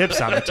any chips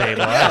on the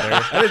table either.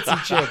 I didn't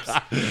see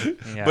chips.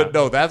 Yeah. But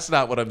no, that's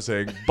not what I'm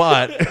saying.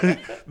 But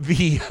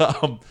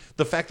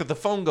the fact that the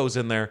phone goes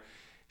in there,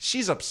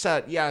 she's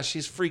upset. Yeah,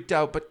 she's freaked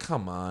out. But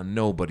come on,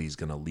 nobody's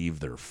gonna leave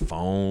their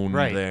phone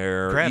Right.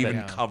 there, Grab it. even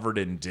Yeah. covered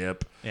in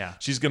dip. Yeah.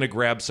 she's gonna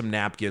grab some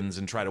napkins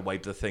and try to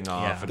wipe the thing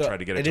off Yeah. and try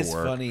to get it to work. It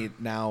is funny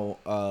now.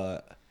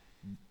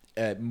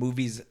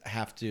 Movies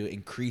have to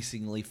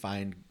increasingly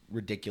find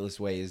ridiculous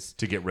ways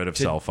to get rid of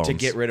cell phones. To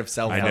get rid of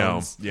cell I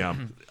know. phones. Yeah.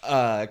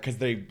 Because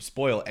they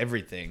spoil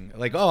everything.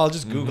 Like, oh, I'll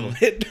just Google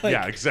it. Like,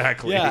 yeah.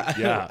 Exactly. Yeah.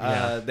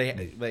 Yeah.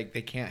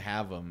 They can't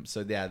have them.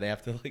 So yeah, they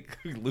have to like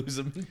lose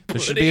them. There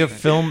should be a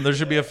film. There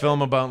should be a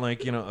film about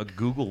like a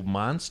Google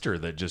monster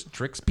that just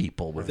tricks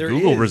people with There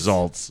Google is.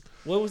 results.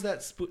 What was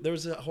that? There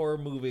was a horror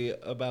movie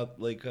about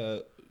like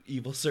a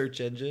evil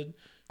search engine.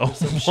 Oh,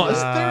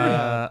 was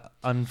there?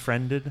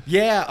 Unfriended.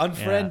 Yeah,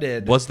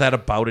 Unfriended. Was that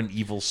about an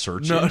evil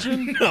search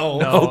engine? No.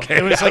 No, Okay,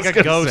 it was I like was a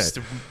gonna ghost.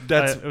 say. It was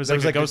there like was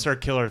a like ghost or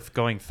killer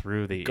going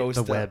through the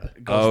web.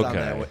 Ghost on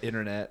Okay. the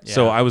internet.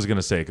 So I was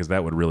gonna say because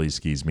that would really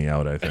skeeze me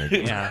out. I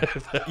think. Yeah,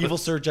 Evil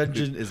search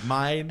engine is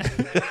mine.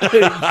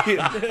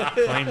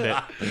 claimed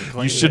it.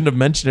 You shouldn't have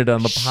mentioned it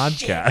on the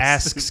podcast.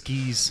 Ask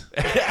skis.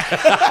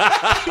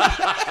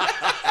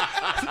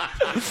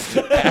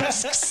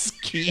 Ask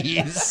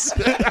skis.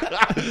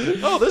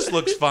 Oh, this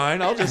looks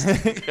fine. I'll just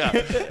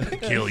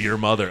kill your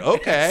mother.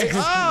 Okay.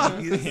 Fuck,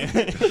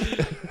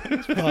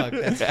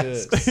 that's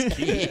good.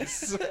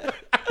 Skis.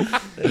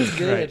 That's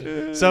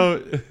good. Right.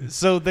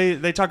 So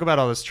they talk about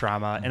all this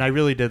trauma, and I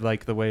really did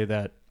like the way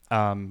that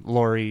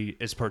Laurie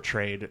is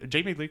portrayed.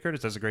 Jamie Lee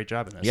Curtis does a great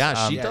job in this.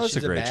 Yeah, she Yeah, does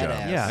she's a a great job.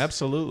 badass. Yeah.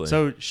 Absolutely.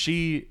 So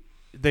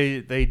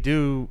they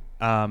do,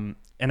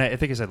 and I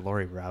think I said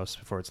Laurie Rouse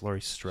before. It's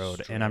Laurie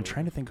Strode, and I'm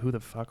trying to think who the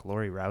fuck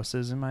Laurie Rouse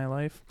is in my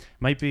life.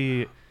 Might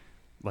be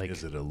like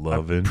is it a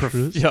love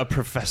interest? yeah, a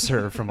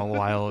professor from a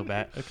while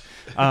back.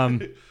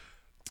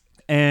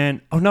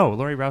 And oh no,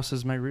 Laurie Rouse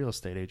is my real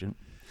estate agent.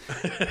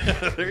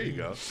 There you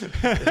go.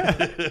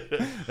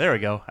 There we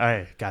go.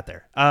 I got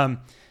there.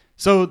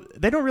 So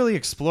they don't really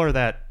explore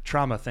that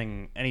trauma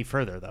thing any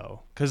further,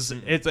 though, because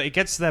it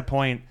gets to that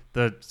point.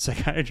 The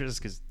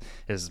psychiatrist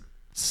is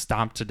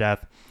stomped to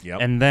death,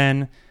 and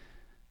then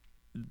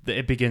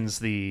it begins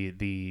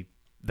the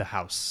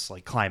house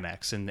like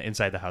climax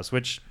inside the house,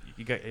 which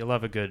you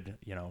love a good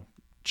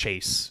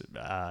chase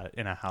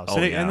in a house,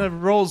 and the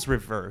roles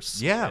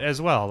reverse, as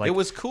well. Like it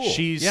was cool.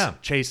 She's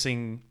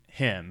chasing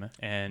him,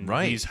 and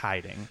he's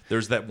hiding.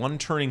 There's that one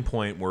turning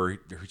point where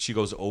she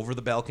goes over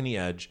the balcony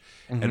edge,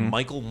 and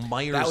Michael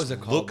Myers That was a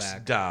looks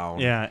callback. down.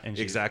 Yeah, and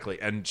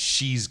exactly, and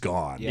she's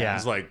gone. Yeah.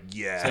 He's like,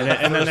 yeah.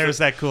 And then there's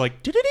that cool like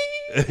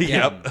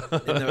Yep.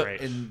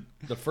 In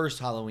the first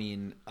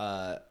Halloween,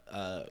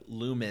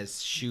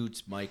 Loomis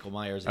shoots Michael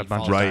Myers. And a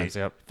bunch falls, of times.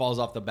 Yep. falls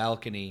off the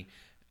balcony,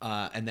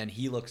 and then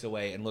he looks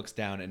away and looks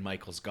down, and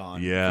Michael's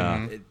gone.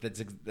 Yeah.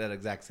 That's that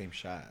exact same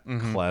shot.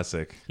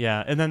 Classic.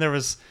 Yeah, and then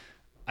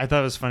I thought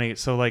it was funny.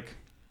 So like,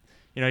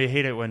 you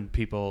hate it when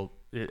people.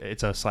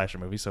 It's a slasher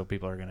movie, so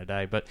people are gonna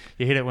die. But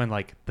you hate it when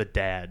like the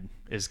dad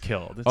is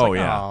killed. It's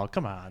oh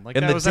come on, like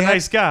And that the was a dad-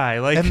 nice guy.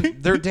 Like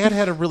And their dad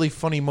had a really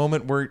funny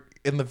moment where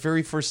in the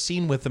very first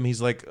scene with him,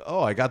 he's like,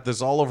 "Oh, I got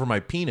this all over my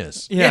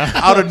penis." yeah,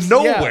 Out of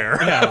nowhere.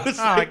 yeah. was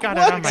Oh, I like, got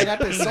 "What?" it on my I got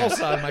this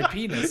salsa on my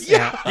penis.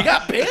 Yeah. You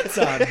got pants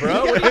on,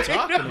 bro. What are you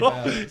talking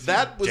about?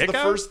 That was Dick the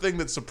out? first thing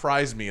that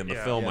surprised me in the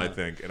film, I Yeah.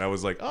 think. And I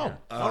was like, oh,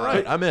 all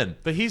right, I'm in.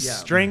 But he's Yeah.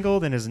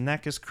 strangled and his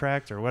neck is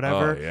cracked or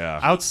whatever. Oh, yeah.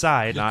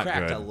 Outside. He Not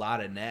cracked good. a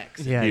lot of necks.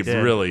 Yeah, He he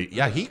did. really,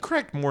 he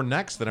cracked more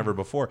necks than ever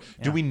before.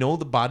 Do Yeah. we know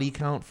the body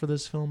count for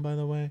this film, by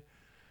the way?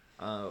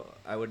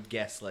 I would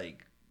guess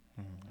like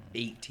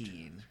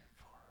 18.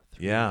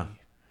 Yeah.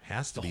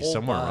 Has to The be whole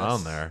somewhere bus.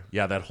 around there.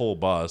 Yeah, that whole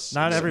bus.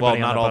 Not everybody Well,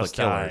 on not the all bus the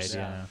killers. died,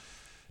 yeah.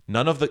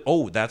 None of the.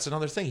 Oh, that's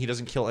another thing. He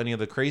doesn't kill any of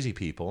the crazy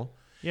people.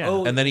 Yeah.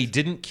 Oh, And then he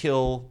didn't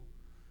kill.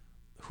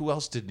 Who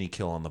else didn't he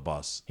kill on the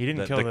bus? He didn't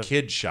the, kill the the-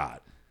 kid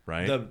shot,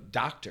 right? The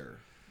doctor.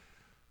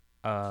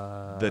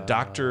 The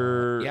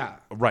doctor. yeah.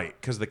 Right,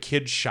 because the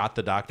kid shot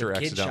the doctor The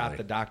kid accidentally. shot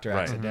the doctor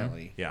Right.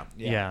 accidentally. Yeah.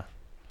 Yeah.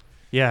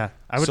 Yeah.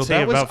 I would So say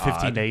that was about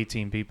 15 odd. to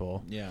 18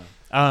 people. Yeah.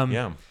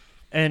 Yeah.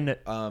 And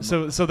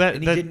so that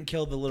And he didn't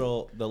kill the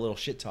little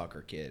shit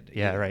talker kid.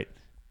 yeah, right.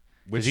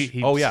 Which,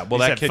 he- oh yeah, well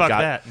he that said, kid "Fuck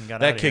got that," and got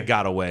that outta kid here.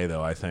 got away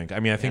though. I think. I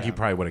mean, I think he Yeah.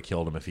 probably would have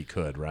killed him if he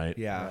could, right?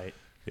 Yeah. Right.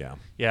 Yeah.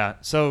 Yeah.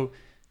 So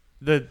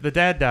the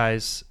dad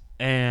dies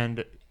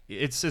and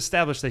it's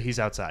established that he's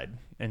outside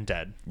and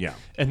dead. Yeah.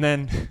 And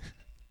then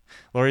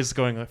Laurie's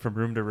going from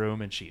room to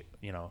room, and she,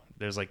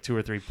 there's like 2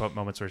 or 3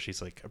 moments where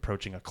she's like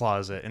approaching a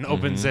closet and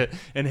opens it,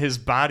 and his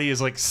body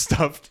is like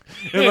stuffed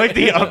in like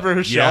the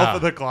upper shelf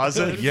of the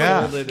closet.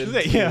 Yeah. Folded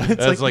into- Yeah.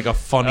 It's That's like a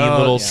funny oh,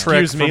 little yeah.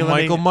 trick Excuse me, from let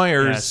me- Michael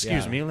Myers. Yeah,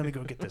 excuse Yeah. me, let me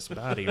go get this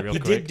body real He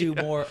quick. did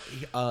do more.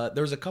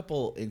 There was a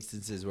couple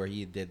instances where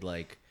he did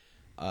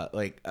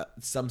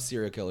some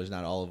serial killers,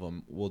 not all of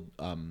them, will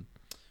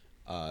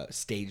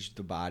stage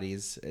the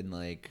bodies in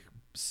like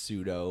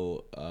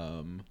pseudo.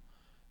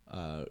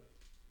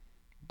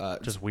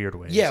 Just weird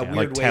ways. Yeah, Like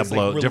weird ways,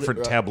 tableau, like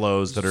different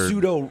tableaus that are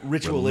pseudo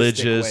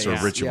ritualistic religious or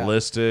ways.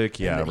 ritualistic.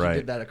 Yeah, Yeah, And He right.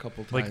 did that a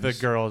couple times. Like the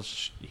girl,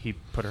 he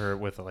put her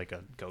with like a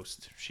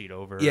ghost sheet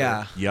over her.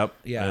 Yeah. Yep.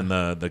 Yeah. And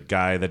the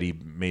guy that he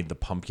made the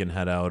pumpkin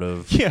head out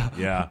of. Yeah.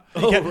 Yeah.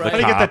 Oh, Get, right. How do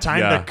you get the Cop, time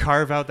yeah. to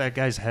carve out that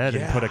guy's head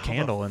and put a How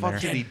candle the in fuck there?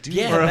 Did he do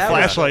Yeah, that? Or a that was-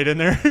 flashlight in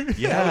there.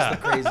 Yeah. That was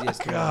the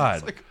craziest one.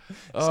 God.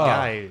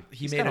 guy, He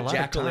he's made got a lot of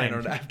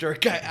jack-o'-lantern time. after a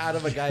guy out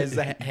of a guy's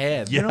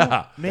hand. Yeah.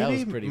 That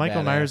Maybe was pretty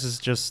Michael badass. Myers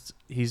is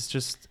he's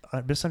just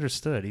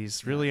misunderstood.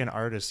 He's really an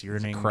artist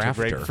yearning to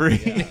break crafter.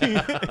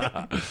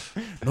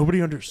 free.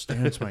 Nobody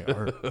understands my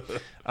art.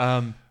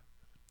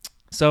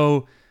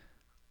 So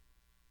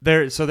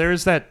there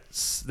is that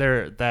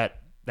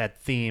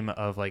theme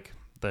of like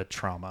the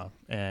trauma,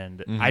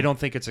 and I don't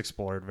think it's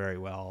explored very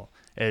well.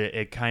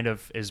 It kind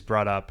of is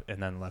brought up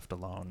and then left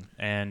alone,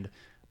 and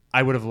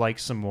I would have liked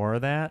some more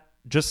of that.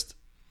 Just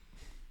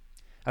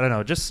I don't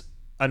know, just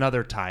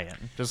another tie-in,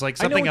 just like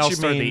something else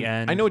toward the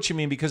end. I know what you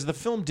mean, because the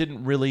film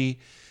didn't really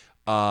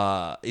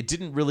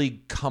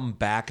come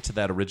back to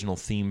that original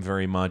theme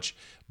very much,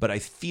 but I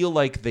feel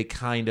like they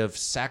kind of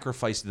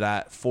sacrificed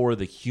that for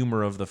the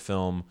humor of the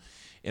film,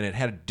 and it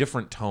had a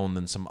different tone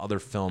than some other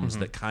films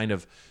that kind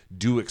of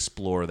do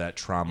explore that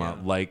trauma,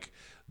 like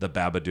The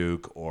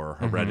Babadook or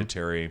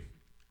Hereditary,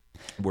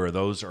 where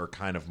those are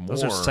kind of more...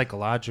 Those are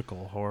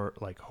psychological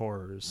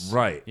horrors.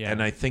 Right. Yeah.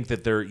 And I think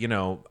that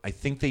I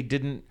think they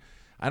didn't...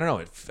 I don't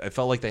know. I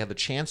felt like they had the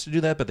chance to do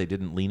that, but they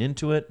didn't lean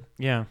into it.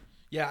 Yeah.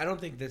 Yeah, I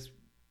don't think this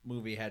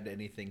movie had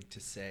anything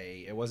to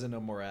say. It wasn't a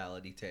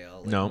morality tale.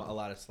 Like No. a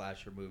lot of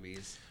slasher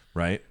movies.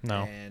 Right?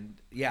 No. And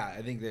yeah,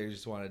 I think they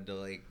just wanted to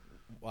like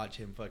watch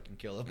him fucking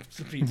kill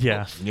some people.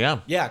 Yeah.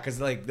 Yeah. Yeah,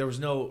 because like there was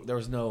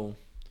no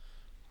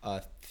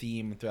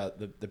theme throughout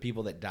the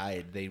people that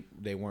died.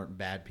 They weren't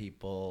bad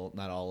people,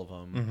 not all of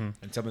them,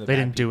 and some of the They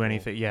bad didn't do people-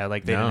 anything. Yeah,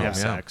 like they No, didn't have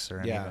yeah. sex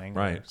or Yeah. anything.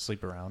 Right. Or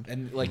sleep around.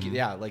 And like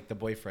like the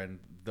boyfriend,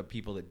 the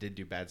people that did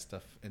do bad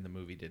stuff in the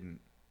movie didn't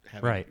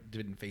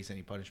face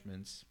any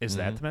punishments. Is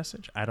that the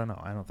message? I don't know.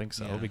 I don't think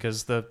so, Yeah.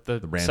 because the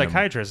random-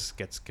 psychiatrist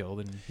gets killed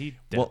and he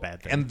did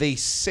bad things. And they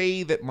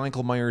say that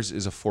Michael Myers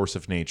is a force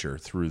of nature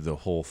through the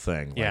whole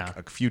thing. Like, Yeah.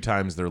 a few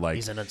times they're like,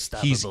 He's an he's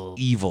unstoppable-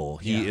 evil.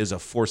 He is a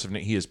force of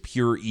nature. He is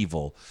pure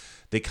evil.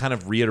 They kind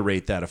of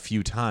reiterate that a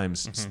few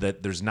times, so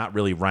that there's not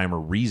really rhyme or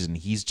reason.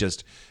 He's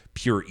just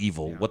pure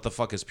evil. What the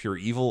fuck is pure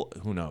evil?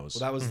 Who knows?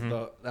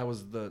 Well, that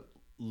was the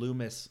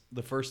Loomis,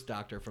 the first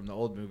Doctor from the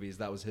old movies.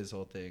 That was his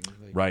whole thing.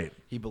 Like, Right.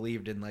 He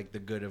believed in like the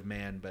good of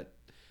man, but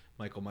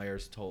Michael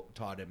Myers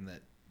taught him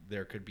that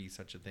there could be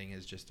such a thing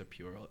as just a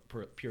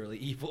purely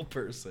evil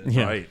person.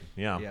 Yeah. Right.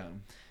 Yeah. Yeah.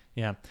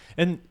 Yeah,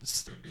 and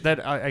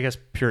that I guess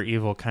pure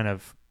evil kind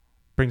of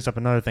brings up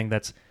another thing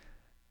that's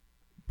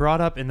brought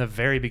up in the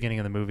very beginning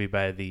of the movie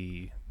by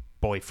the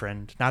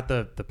boyfriend, not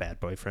the bad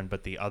boyfriend,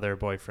 but the other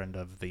boyfriend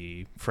of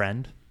the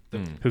friend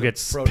who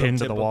gets pinned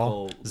to the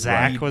wall. prototypical-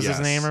 Zach Right, was his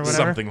yes. name or whatever.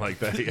 Something like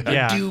that. Yeah.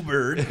 Yeah,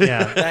 Dewbird.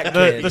 yeah. That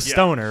the kid. the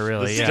stoner,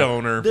 really. The yeah.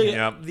 stoner. The,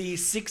 Yep. the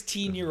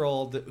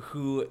 16-year-old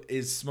who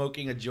is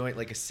smoking a joint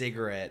like a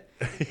cigarette.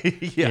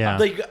 Yeah.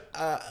 Like,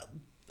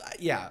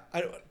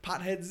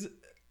 potheads,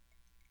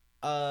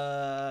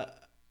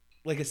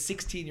 like a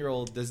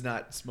 16-year-old does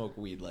not smoke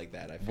weed like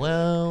that. I feel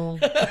Well,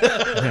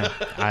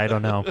 I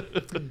don't know.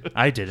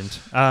 I didn't.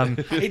 I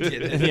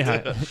did.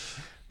 Yeah,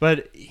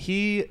 but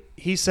he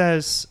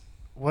says,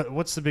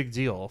 what's the big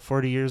deal?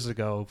 40 years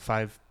ago,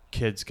 5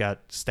 kids got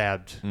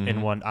stabbed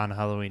in one on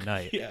Halloween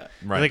night. Yeah.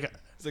 right. Like,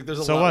 It's like there's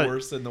a So lot what?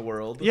 worse in the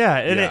world. yeah,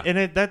 and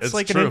Yeah. that's It's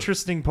like true. an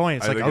interesting point.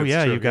 It's I like, think oh it's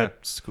yeah, true, you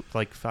got yeah.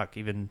 like fuck.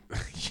 Even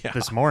Yeah.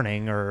 this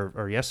morning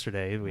or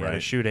yesterday, we had a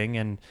Right. shooting,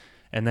 and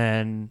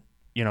then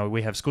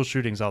we have school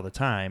shootings all the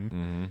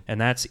time, and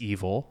that's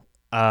evil.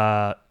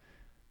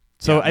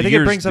 So Yeah, I think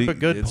it brings up a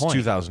good it's point.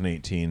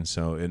 2018,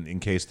 so in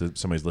case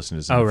somebody's listening to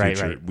this in Oh, the right,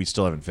 future, right. we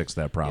still haven't fixed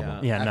that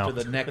problem. Yeah, After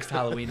no. the next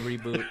Halloween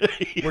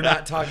reboot, we're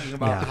not talking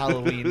about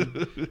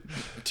Halloween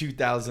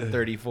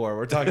 2034.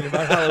 We're talking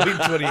about Halloween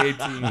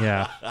 2018.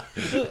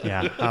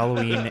 Yeah,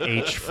 Halloween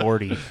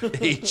H40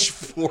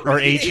 H40 or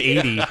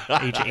H80,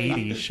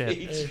 H80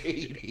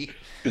 shit.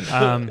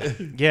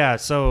 H80. Yeah,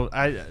 so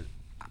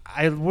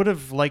I would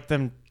have liked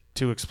them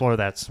to explore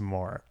that some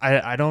more.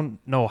 I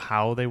don't know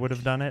how they would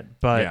have done it,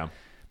 but Yeah.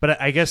 but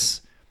I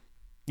guess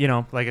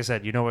like I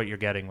said, you know what you're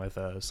getting with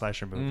a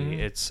slasher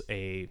movie. It's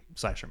a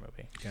slasher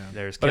movie. Yeah.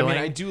 There's But I killing.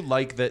 mean, I do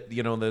like that,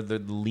 the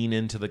lean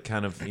into the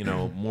kind of,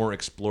 more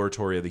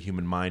exploratory of the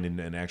human mind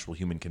and actual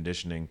human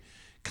conditioning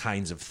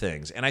kinds of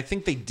things. And I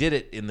think they did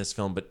it in this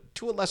film, but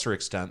to a lesser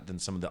extent than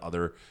some of the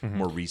other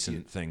more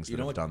recent things that You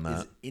know have what done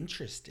that. is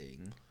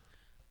interesting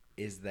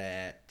is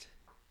that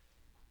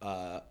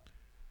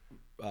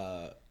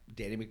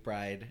Danny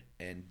McBride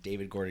and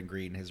David Gordon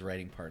Green, his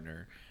writing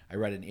partner, I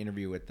read an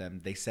interview with them.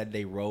 They said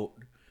they wrote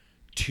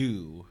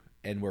 2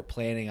 and were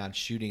planning on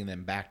shooting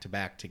them back to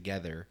back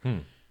together,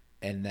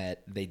 and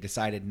that they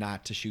decided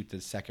not to shoot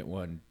the second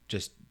one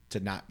just to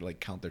not like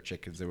count their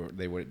chickens.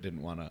 They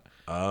didn't want to.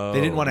 Oh,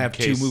 They didn't want to have in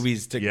case- 2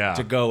 movies to yeah.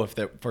 go if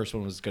the first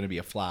one was going to be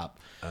a flop.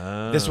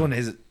 This one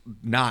is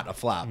not a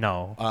flop.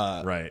 No.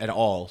 Right. At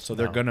all. So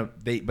they're No.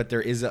 but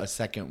there is a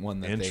second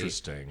one that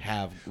Interesting. they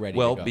have ready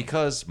Well, to go.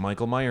 because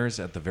Michael Myers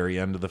at the very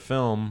end of the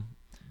film,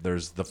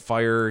 there's the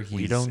fire.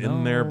 He's don't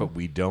in there, know. but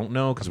we don't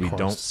know because we course.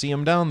 don't see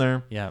him down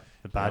there. yeah,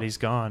 the body's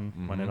gone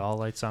when it all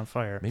lights on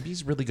fire. Maybe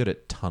he's really good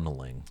at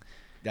tunneling.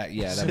 That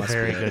must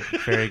very be good,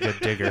 very good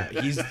digger.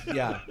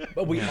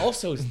 But we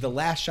also the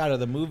last shot of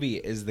the movie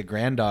is the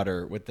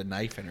granddaughter with the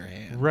knife in her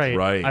hand.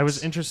 Right. I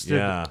was interested.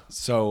 Yeah.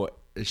 So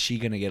is she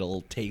gonna get a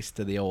little taste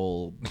of the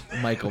old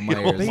Michael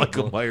The old Myers?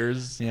 Michael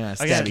Myers. Yeah,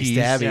 Again,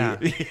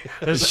 stabby.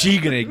 Yeah. Is she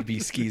gonna be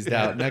skeezed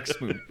out next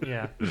movie?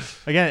 Yeah.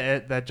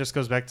 Again, that just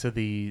goes back to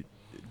the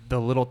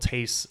little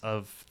tastes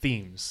of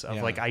themes of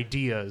like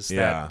ideas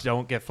that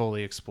don't get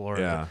fully explored.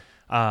 Yeah.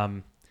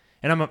 And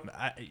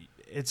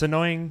it's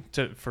annoying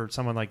for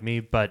someone like me,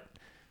 but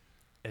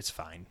it's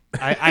fine.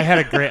 I had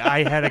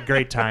a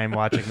great time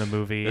watching the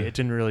movie. It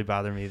didn't really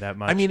bother me that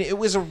much. I mean, it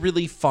was a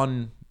really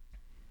fun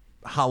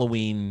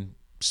Halloween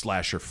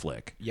slasher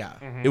flick. Yeah.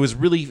 It was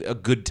really a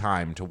good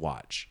time to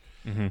watch.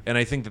 And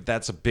I think that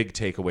that's a big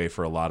takeaway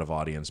for a lot of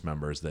audience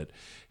members that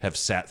have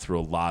sat through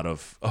a lot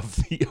of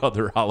the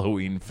other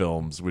Halloween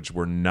films, which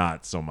were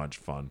not so much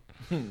fun.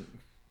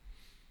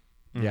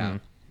 Yeah.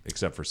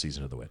 Except for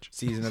Season of the Witch.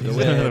 Season of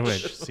the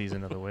Witch.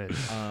 Season of the Witch.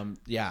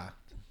 Yeah.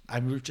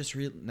 I'm just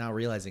now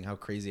realizing how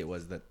crazy it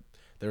was that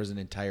there was an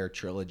entire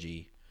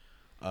trilogy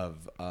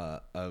of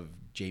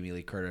Jamie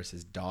Lee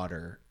Curtis's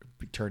daughter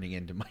turning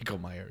into Michael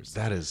Myers.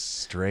 That is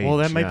strange. Well,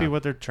 that might be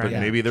what they're trying. But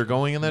maybe they're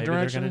going in that Maybe they're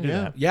direction. gonna do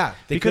that. Yeah,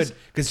 they Because- could,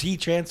 because he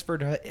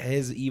transferred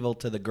his evil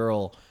to the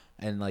girl,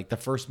 and like the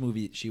first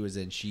movie she was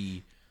in,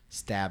 she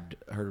stabbed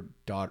her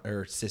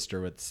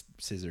sister with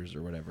scissors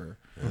or whatever,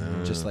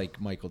 just like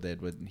Michael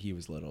did when he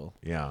was little.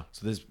 Yeah.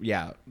 So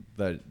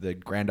the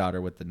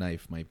granddaughter with the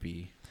knife might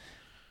be.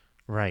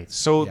 Right.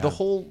 So Yeah. the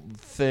whole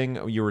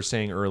thing you were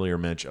saying earlier,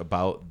 Mitch,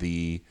 about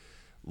the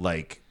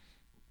like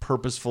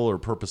purposeful or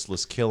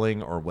purposeless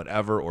killing or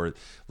whatever, or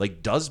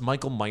like, does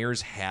Michael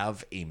Myers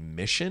have a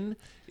mission?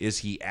 Is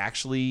he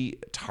actually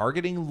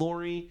targeting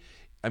Laurie?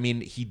 I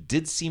mean, he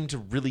did seem to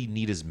really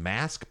need his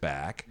mask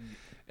back,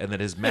 and that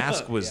his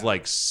mask was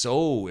like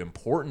so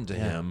important to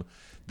him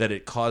that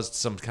it caused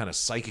some kind of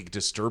psychic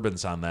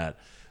disturbance on that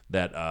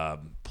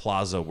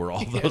plaza where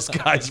all those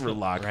guys were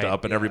locked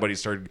up, and everybody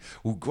started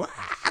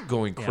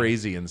going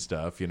crazy and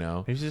stuff, you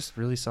know. He's just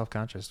really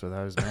self-conscious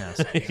without his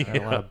mask. He's got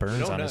a lot of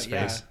burns on his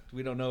face.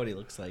 We don't know what he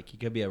looks like. He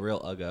could be a real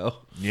uggo.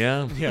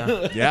 Yeah.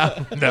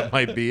 That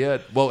might be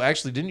it. Well,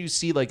 actually, didn't you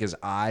see like his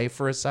eye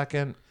for a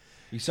second?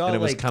 You saw And it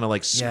was like kind of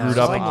like Yeah, screwed it's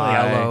up like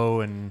eye.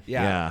 yellow and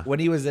Yeah. When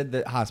he was in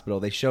the hospital,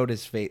 they showed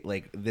his face,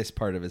 like this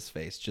part of his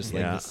face, just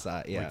like Yeah. this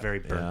side. Yeah, like very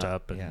burnt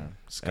up and Yeah.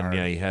 scarred. And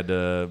yeah, he had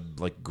a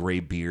like gray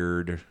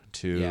beard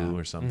too, Yeah.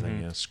 or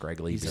something. Yeah,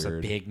 scraggly he's just a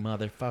beard. big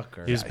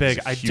motherfucker. He was Yeah, big.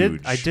 he's I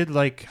huge. did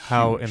like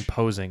how Huge.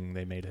 imposing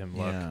they made him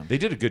look. Yeah. They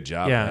did a good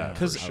job. Yeah, of that,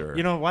 because for sure.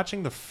 you know,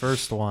 watching the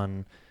first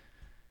one,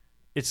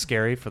 it's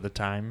scary for the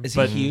time. Is he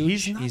but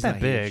huge? He's not He's that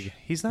not big. huge.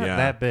 He's not Yeah.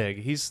 that big.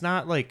 He's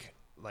not like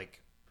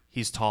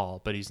he's tall,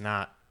 but he's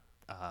not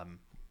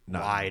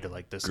Not wide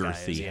like this guy is.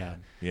 girthy. Yeah,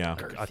 Yeah.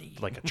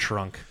 like a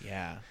trunk.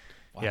 Yeah.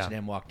 Watching Yeah.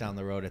 him walk down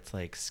the road, it's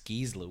like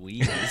skis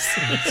Louise.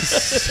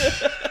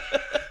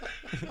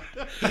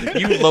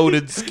 You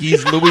loaded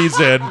Skis Louise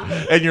in,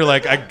 and you're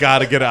like, I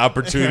gotta get an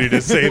opportunity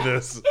to say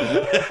this.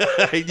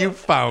 You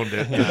found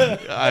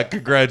it.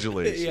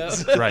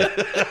 Congratulations. Right.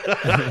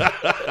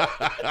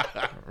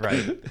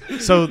 Right.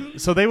 So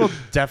they will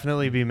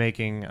definitely be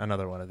making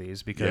another one of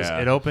these because Yeah.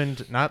 it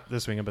opened not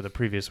this weekend but the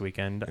previous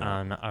weekend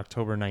on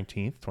October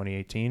 19th,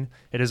 2018.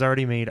 It has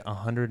already made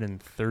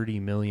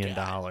 $130 million.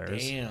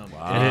 Damn.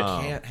 Wow.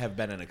 It can't have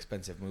been an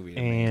expensive movie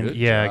to make. And Good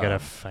yeah, job. I gotta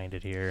find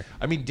it here.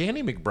 I mean,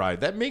 Danny McBride,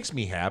 that makes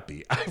me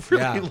happy. I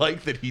really Yeah.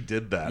 like that he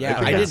did that. Yeah, I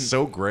think I that's didn't-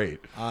 so great.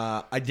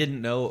 I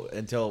didn't know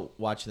until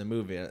watching the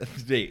movie.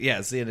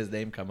 Yeah, seeing his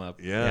name come up.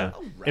 Yeah.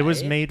 It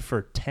was Right. made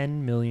for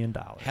 $10 million.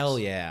 Hell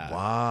yeah.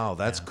 Wow,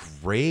 that's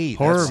great.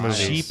 Horror that's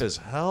movies. cheap as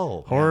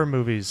hell. Horror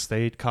movies,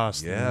 they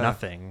cost Yeah.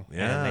 nothing,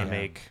 Yeah. and they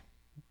make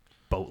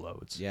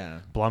boatloads. Yeah.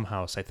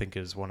 Blumhouse, I think,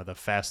 is one of the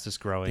fastest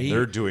growing,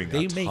 They're doing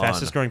They a make- ton.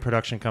 fastest growing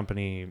production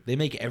company. They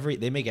make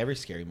every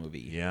scary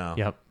movie. Yeah.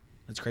 Yep,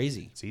 That's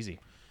crazy. it's easy.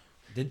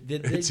 Did they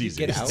It's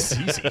easy. Get Out? It's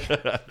easy.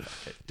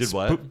 Did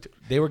what?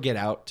 They were Get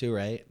Out too,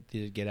 right?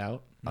 Did it Get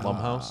Out?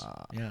 Blumhouse?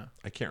 Yeah.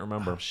 I can't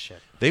remember. Oh shit.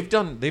 They've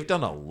done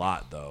a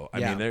lot though. I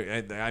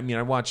Yeah. mean,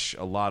 I watch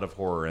a lot of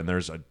horror, and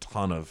there's a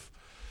ton of.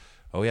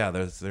 Oh yeah,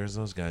 there's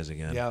those guys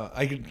again. Yeah,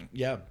 I could.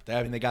 Yeah,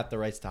 I mean they got the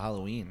rights to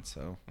Halloween,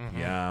 so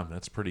Yeah,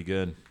 that's pretty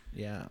good.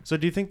 yeah. So,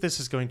 do you think this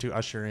is going to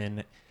usher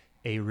in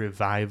a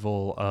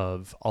revival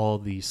of all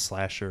these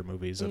slasher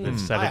movies of the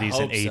 70s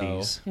and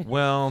hope so. 80s?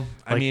 Well,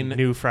 I Like mean,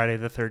 new Friday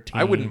the 13th.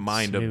 I wouldn't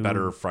mind a new-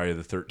 better Friday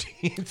the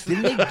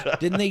 13th.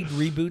 Didn't they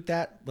reboot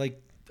that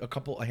like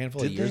a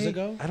handful of years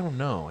ago? I don't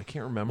know. I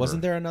can't remember.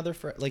 Wasn't there another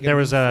There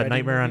was a Freddy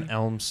Nightmare movie? on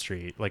Elm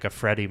Street, like a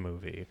Freddy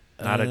movie,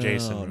 not a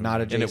Jason. movie. not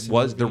a And Jason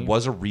there movie?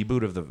 was a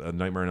reboot of the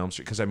Nightmare on Elm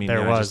Street because I mean There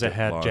yeah, I was. just It get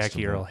had lost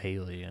Jackie in the- Earl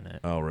Haley in it.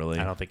 Oh really?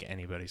 I don't think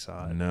anybody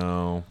saw it.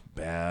 No,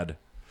 bad.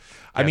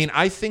 I mean,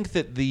 I think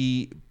that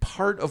the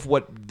part of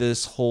what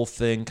this whole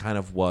thing kind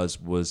of was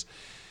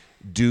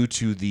due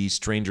to the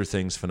Stranger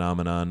Things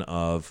phenomenon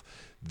of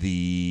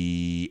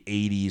the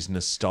 80s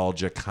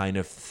nostalgia kind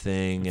of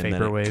thing, and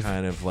then Vaporwave. it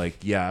kind of like,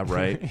 yeah,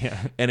 right. Yeah.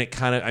 And it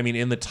kind of, I mean,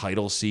 in the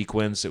title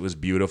sequence, it was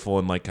beautiful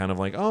and like kind of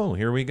like, oh,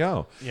 here we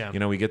go. Yeah. You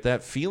know, we get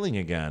that feeling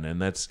again,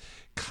 and that's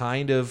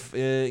kind of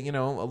you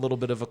know, a little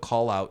bit of a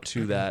call out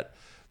to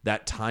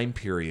that time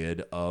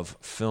period of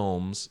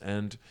films.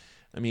 And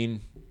I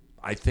mean,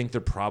 I think there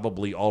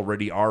probably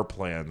already are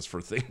plans for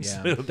things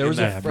Yeah. There was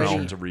in a that Freddy-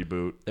 film to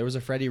reboot. There was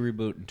a Freddy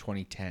reboot in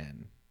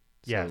 2010.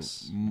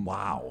 Yes.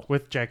 Wow.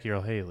 With Jackie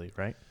Earle Haley,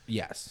 right?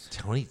 Yes.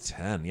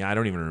 2010. Yeah, I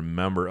don't even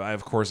remember.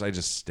 Of course, I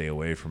just stay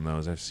away from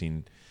those. I've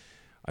seen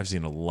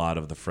a lot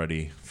of the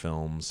Freddy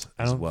films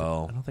as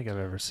well. I don't think I've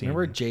ever seen.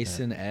 Remember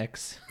Jason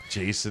X?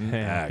 Jason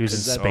Yeah, X. he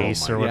was in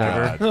space or my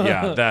whatever. God.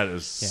 Yeah, that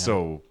is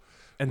so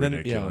And then,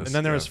 ridiculous. and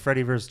then there was Yeah.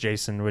 Freddy vs.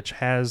 Jason, which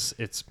has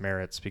its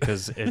merits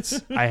because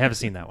it's. I have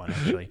seen that one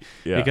actually.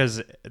 Yeah.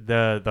 Because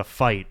the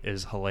fight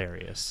is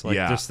hilarious. Like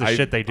just the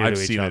shit they do I've to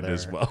each seen other. it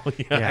as well.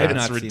 Yeah, Yeah. I've it's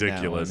not seen that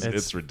ridiculous. one.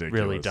 It's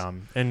ridiculous. Really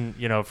dumb. And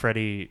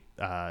Freddy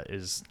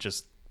is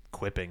just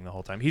quipping the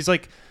whole time. He's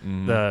like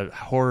the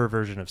horror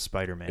version of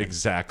Spider-Man.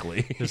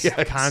 Exactly. Just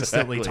Yeah,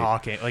 constantly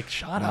exactly. talking. Like,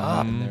 shut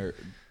up. And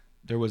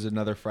there was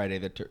another Friday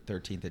the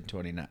 13th in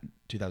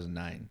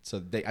 2009.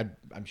 So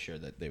I'm sure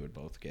that they would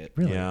both get.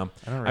 Really? Yeah,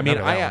 I don't I mean,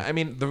 remember that one. I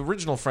mean, the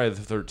original Friday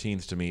the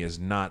 13th to me is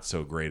not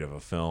so great of a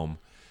film.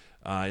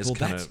 It's Well,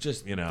 kind that's of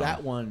just you know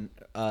that one.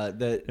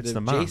 The It's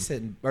the mom.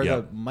 Jason or Yeah.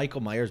 the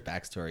Michael Myers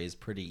backstory is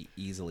pretty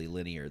easily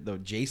linear. The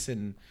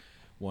Jason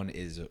one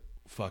is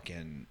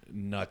fucking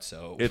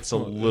nutso. it's a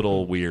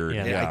little weird.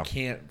 Yeah. Yeah. I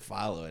can't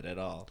follow it at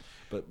all.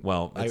 But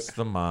Well, it's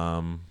the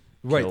mom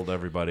Right. killed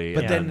everybody.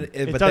 but Yeah. then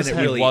It but does then it have-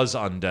 he really was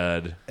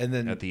undead. and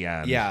then at the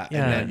end, yeah,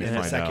 Yeah, and then you in the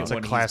find second out. It's a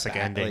one, classic he's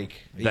back, ending. Like,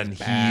 then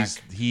back.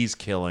 he's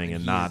killing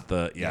and He's- not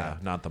the yeah.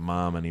 not the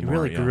mom He anymore.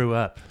 really yeah. grew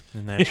up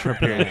in that short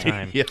period of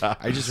time. Yeah,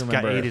 I just Got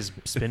remember ate his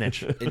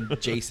spinach. in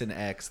Jason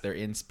X, they're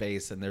in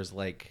space and there's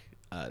like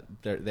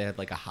they had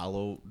like a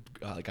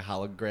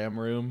hologram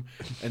room,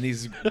 and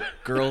these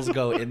girls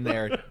go in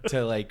there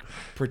to like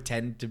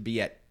pretend to be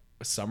at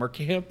summer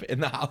camp in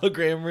the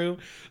hologram room.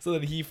 So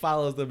then he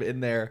follows them in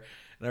there,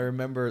 and I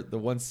remember the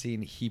one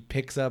scene he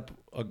picks up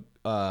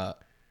a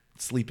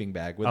sleeping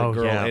bag with a Oh,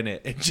 girl yeah. in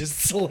it and just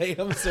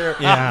slams her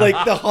Yeah.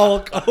 like the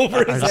Hulk over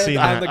his I've head seen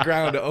on that. the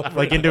ground, over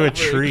Like and into a over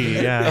tree.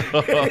 again.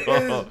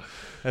 Yeah.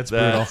 That's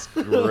brutal. That's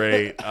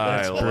great.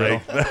 I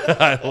like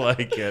that. I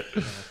like it.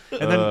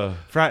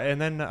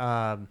 And then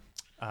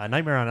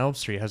Nightmare on Elm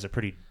Street has a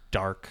pretty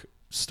dark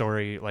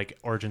story, like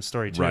origin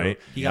story too. Right.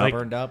 He got Like,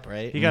 burned up,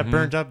 right? He got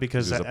burned up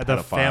because He was a the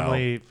pedophile.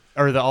 family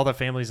or all the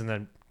families in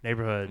the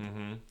neighborhood.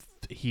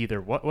 He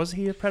either was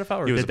he a pedophile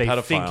or He was did a they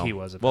pedophile. think he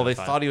was a pedophile? Well, they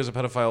thought he was a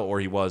pedophile, or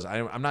he was.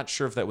 I'm not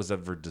sure if that was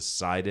ever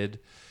decided.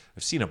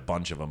 I've seen a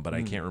bunch of them, but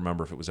I can't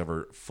remember if it was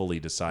ever fully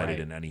decided Right.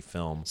 in any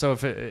film. So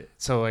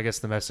so I guess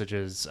the message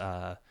is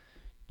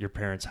your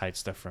parents hide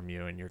stuff from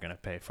you and you're gonna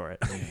pay for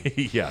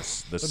it.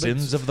 Yes, the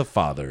sins of the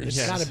fathers. It's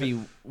Yes. got to be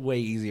way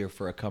easier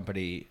for a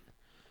company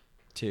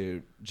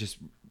to just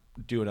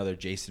do another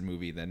Jason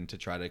movie than to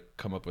try to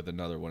come up with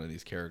another one of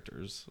these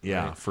characters.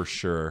 Yeah, right? for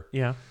sure.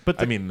 Yeah,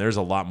 but I mean, there's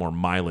a lot more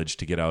mileage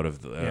to get out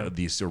of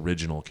these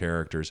original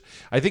characters.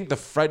 I think the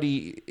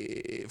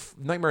Freddy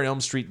Nightmare on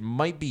Elm Street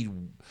might be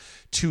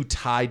too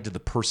tied to the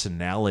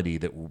personality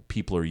that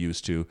people are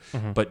used to,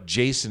 but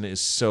Jason is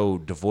so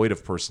devoid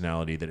of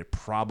personality that it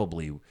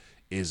probably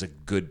is a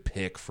good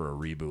pick for a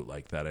reboot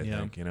like that. I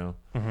think, you know.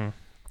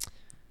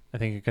 I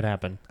think it could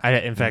happen.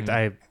 In fact,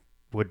 I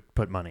would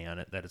put money on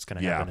it that it's going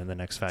to happen in the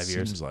next 5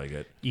 years. Seems like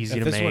it. Easy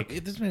If to this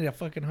make. this made a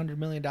fucking $100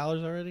 million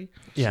already.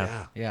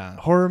 Yeah. Yeah.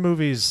 Horror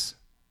movies,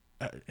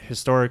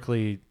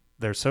 historically,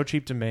 they're so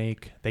cheap to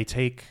make. They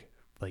take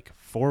like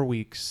 4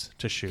 weeks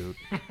to shoot,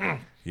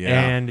 Yeah.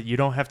 and you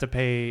don't have to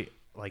pay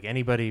like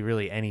anybody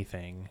really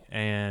anything,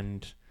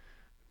 and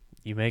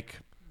you make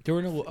There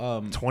were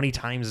no 20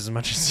 times as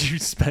much as you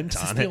spent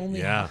on it.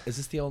 Is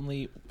this the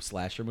only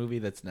slasher movie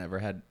that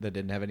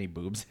didn't have any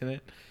boobs in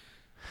it?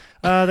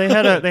 They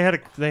had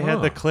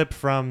the clip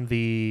from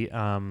the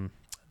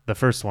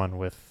first one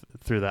with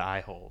through the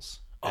eye holes.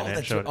 And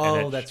it showed-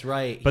 and it- that's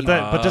right. But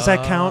but does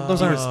that count? Those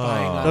He aren't was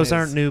spying on those his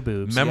aren't new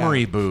boobs.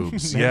 Memory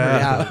boobs.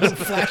 Yeah. yeah,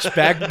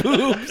 flashback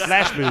boobs.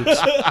 Flash boobs.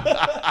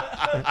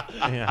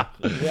 yeah.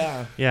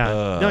 Yeah,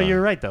 Yeah. No,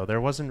 you're right though.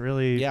 There wasn't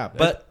really. Yeah,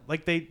 but-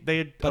 like they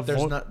had. but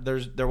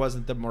there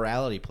wasn't the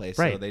morality play,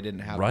 so Right. they didn't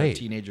have Right. the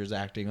teenagers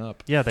acting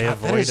up. Yeah, they God,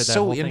 avoided that is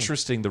so whole thing.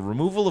 interesting. The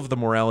removal of the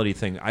morality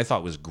thing I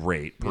thought was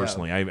great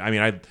personally. I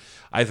mean,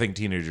 I think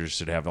teenagers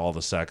should have all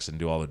the sex and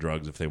do all the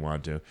drugs if they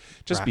want to.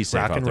 Just be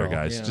safe rock out and there, roll.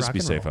 guys. Yeah. Just Rock be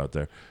and safe roll. out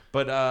there.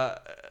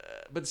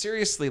 But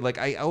seriously, like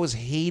I always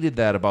hated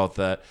that about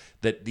that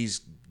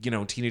these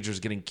teenagers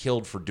getting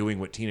killed for doing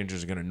what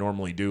teenagers are going to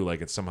normally do,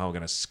 like it's somehow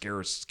going to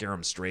scare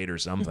them straight or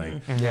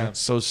something. Yeah. It's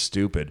so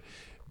stupid.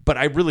 But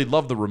I really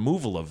love the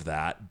removal of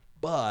that.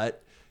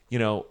 But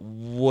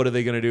what are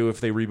they going to do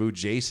if they reboot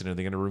Jason? Are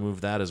they going to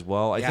remove that as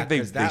well? I Yeah,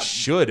 think 'cause they that-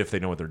 should if they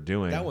know what they're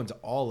doing. That one's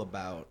all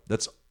about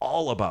That's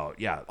all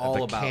about All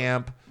the about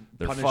camp,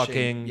 They're punishing-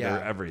 fucking. yeah.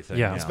 They're everything.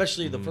 Yeah.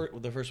 Especially the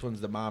first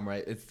one's the mom,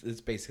 right?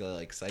 It's basically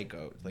like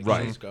Psycho. Like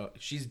Right.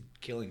 she's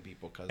killing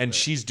people because And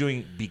she's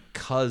doing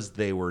because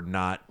they were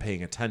not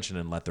paying attention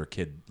and let her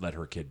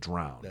kid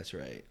drown. That's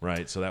right.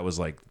 Right. So that was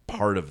like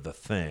part of the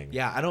thing.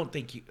 Yeah, I don't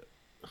think you.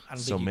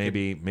 So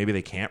maybe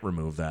they can't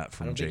remove that I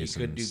from don't think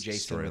Jason's you could do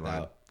Jason storyline.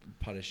 without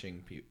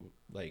punishing people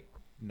like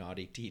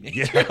naughty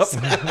teenagers.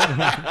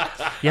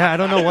 Yeah, I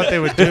don't know what they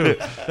would do.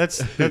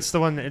 That's the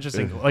one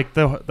interesting. Like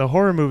the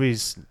horror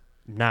movies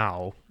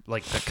now,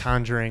 like The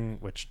Conjuring,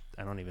 which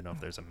I don't even know if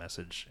there's a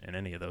message in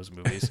any of those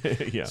movies.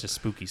 Yeah. It's just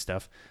spooky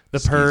stuff. The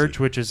Skeezy. Purge,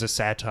 which is a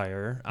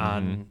satire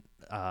on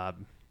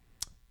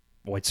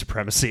white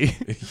supremacy.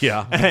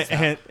 Yeah.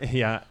 and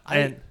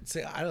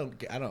I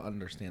don't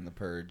understand the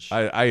Purge.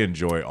 I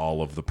enjoy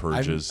all of the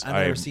Purges. I've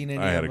never seen any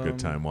I had of a good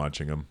them. time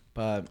watching them.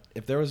 But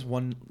if there was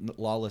one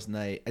lawless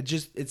night,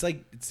 it's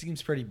like it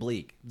seems pretty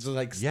bleak. It's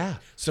like Yeah.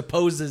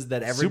 supposes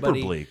that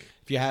everybody, Super bleak.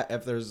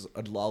 if there's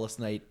a lawless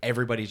night,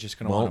 everybody's just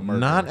gonna Well, want to murder.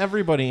 not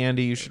everybody,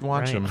 Andy. You should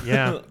watch right, them.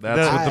 yeah, That's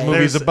what the I-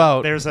 movie's there's-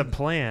 about. There's a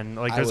plan.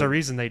 Like I there's a would-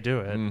 reason they do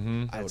it.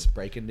 I would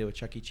break into a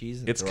Chuck E. Cheese.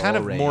 And It's throw kind a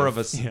of rave. more of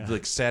a Yeah.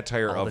 like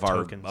satire All of the our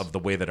tokens. of the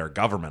way that our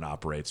government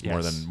operates more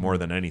Yes.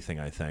 than anything,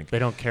 I think. They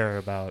don't care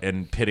about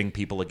And pitting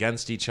people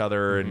against each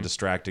other and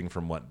distracting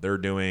from what they're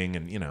doing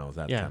and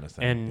that kind of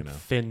thing.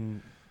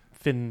 and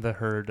thin the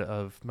herd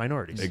of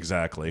minorities.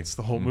 Exactly. It's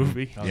the whole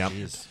movie. Oh, Yep.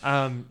 jeez.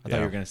 Um, I thought Yeah.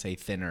 you were gonna say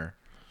Thinner.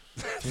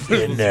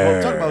 We're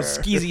talking about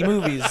skeezy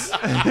movies.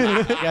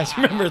 You guys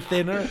remember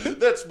Thinner?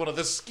 That's one of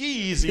the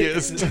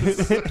skeeziest.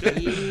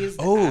 Skeezed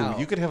Oh, out.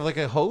 you could have like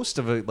a host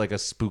of a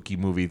spooky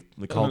movie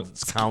called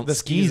Count the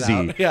skis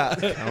Skeezy. out. Yeah.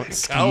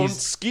 Count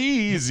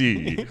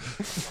Skeezy.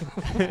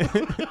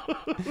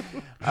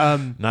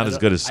 Not as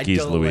good as I Skeez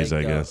don't Louise,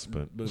 like, I guess,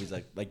 but movies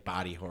like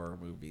body horror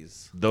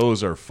movies.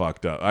 those are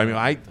fucked up. I mean,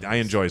 I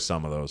enjoy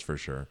some of those for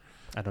sure.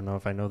 I don't know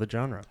if I know the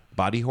genre.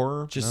 Body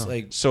horror? Just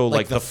So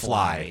like The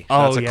Fly.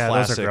 Oh, That's a yeah, those are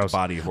classic gross.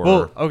 body horror.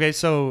 Well, okay,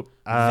 so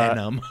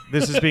Venom.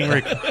 this is being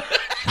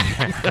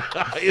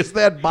Is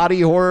that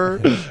body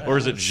horror or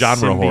is it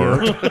genre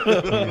horror?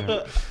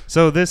 Yeah.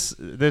 So this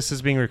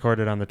is being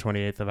recorded on the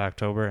 28th of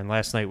October, and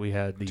last night we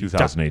had the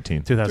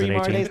 2018. 3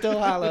 more days till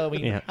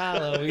Halloween. Yeah.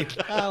 Halloween.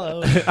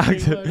 Halloween.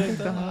 3 more days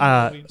till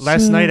Halloween.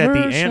 Last night at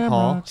the Ant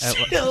Hall.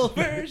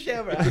 Silver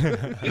Shamrock.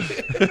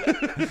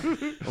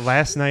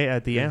 Last night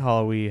at the Ant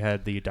Hall, we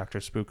had the Dr.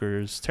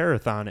 Spooker's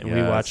Terror-thon, and we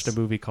Yes. watched a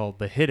movie called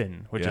The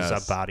Hidden, which is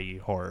Yes. a body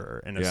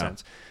horror in a Yeah.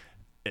 sense.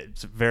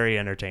 It's very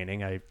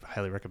entertaining. I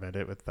highly recommend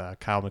it with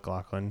Kyle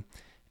MacLachlan,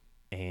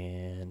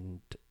 and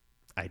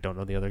I don't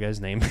know the other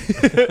guy's name.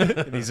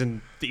 he's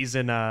in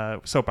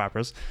soap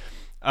operas,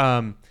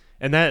 and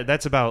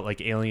that's about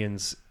like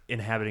aliens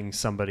inhabiting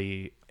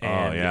somebody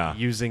and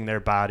using their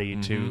body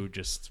to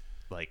just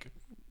like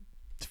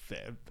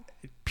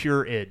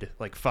pure id,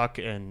 like fuck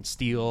and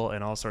steal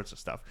and all sorts of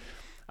stuff.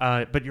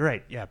 But you're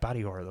right, yeah,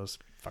 body horror, those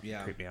fucking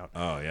creep me out.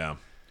 Oh yeah.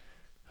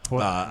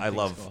 What- I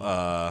love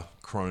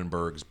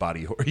Cronenberg's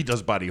body horror. He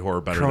does body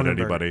horror better than Cronenberg.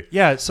 anybody.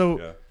 Yeah,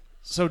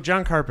 so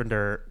John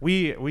Carpenter,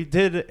 we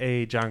did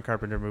a John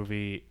Carpenter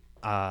movie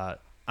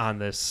on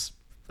this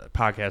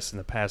podcast in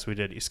the past. We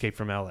did Escape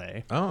from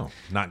LA. Oh,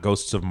 not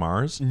Ghosts of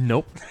Mars?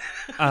 Nope.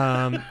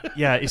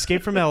 Yeah,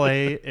 Escape from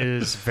LA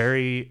is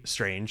very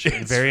strange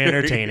and very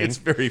entertaining. It's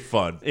very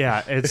fun.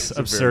 Yeah, it's a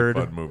very absurd.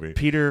 fun movie.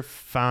 Peter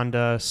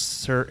Fonda,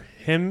 Snake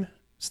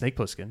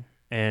Plissken,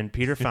 and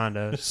Peter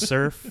Fonda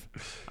surf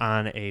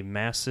on a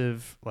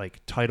massive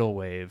like tidal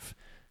wave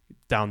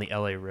down the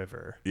LA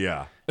River.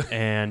 Yeah.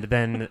 And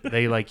then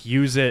they like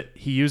use it.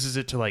 He uses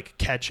it to like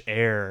catch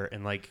air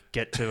and like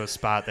get to a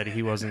spot that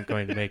he wasn't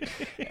going to make.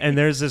 And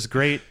there's this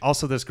great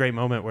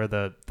moment where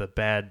the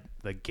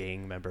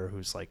gang member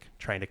who's like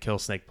trying to kill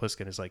Snake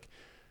Plissken is like,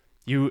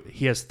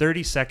 he has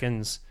 30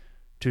 seconds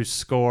to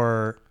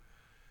score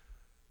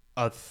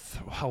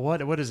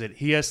what is it?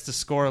 He has to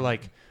score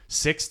like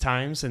 6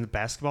 times in the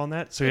basketball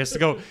net. So he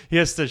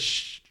has to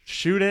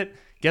shoot it,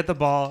 get the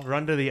ball,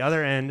 run to the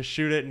other end,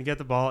 shoot it, and get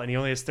the ball. And he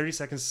only has 30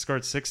 seconds to score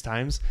it 6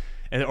 times,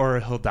 or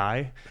he'll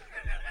die.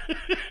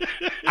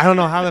 I don't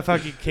know how the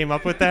fuck he came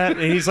up with that.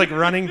 And he's like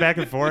running back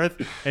and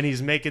forth, and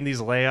he's making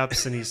these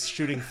layups, and he's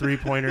shooting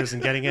 3-pointers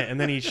and getting it. And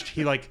then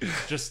he like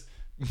just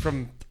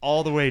from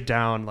all the way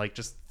down, like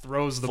just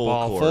throws the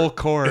ball full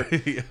court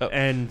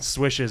and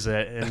swishes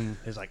it. And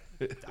he's like,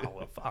 oh,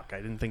 well, fuck, I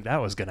didn't think that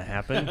was going to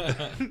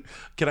happen.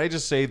 Can I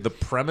just say the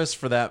premise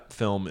for that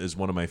film is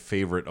one of my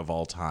favorite of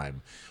all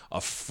time. A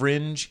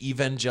fringe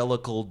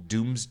evangelical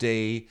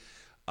doomsday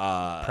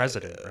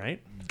President,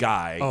 right?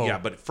 guy. Oh. Yeah,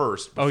 but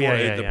first, before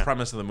the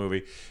premise of the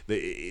movie,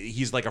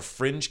 he's like a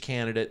fringe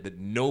candidate that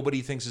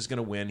nobody thinks is going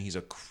to win. He's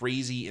a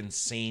crazy,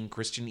 insane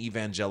Christian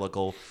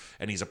evangelical,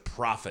 and he's a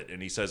prophet. And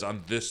he says,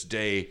 on this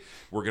day,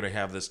 we're going to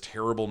have this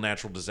terrible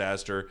natural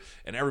disaster.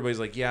 And everybody's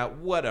like, yeah,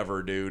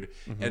 whatever, dude.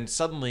 Mm-hmm. And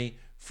suddenly,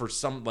 for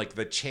some, like,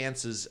 the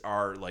chances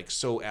are like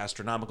so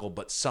astronomical,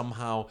 but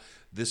somehow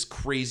this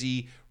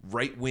crazy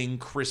right-wing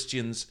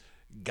Christians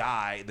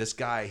this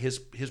guy, his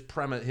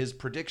premise, his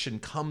prediction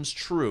comes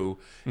true,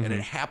 and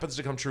it happens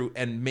to come true,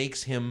 and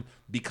makes him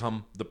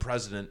become the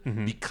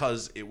president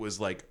because it was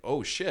like,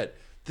 oh shit,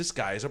 this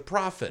guy is a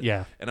prophet.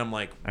 Yeah. And I'm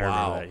like, I remember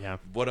wow, that, yeah.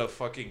 what a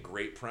fucking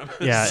great premise.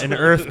 Yeah, an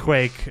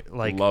earthquake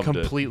like Loved it.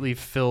 completely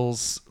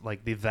fills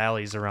like the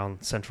valleys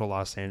around central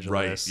Los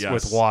Angeles yes.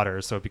 with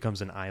water, so it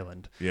becomes an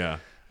island. Yeah.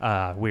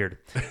 Weird,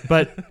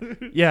 but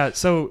yeah.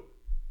 So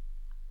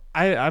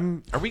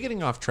I'm. Are we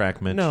getting off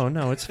track, Mitch?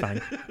 No, it's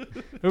fine.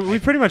 We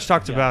pretty much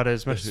talked about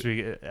as much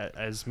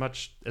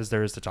as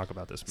there is to talk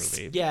about this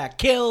movie. Yeah,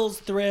 kills,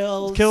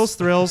 thrills. Kills,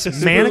 thrills,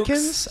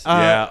 mannequins.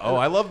 Yeah. Oh,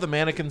 I love the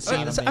mannequin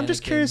scene. I'm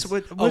just curious.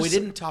 we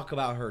didn't talk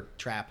about her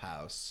trap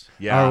house.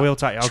 Yeah. Oh, we'll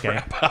talk. Okay.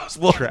 Trap house.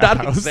 Well, Trap not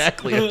house.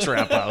 exactly a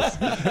trap house,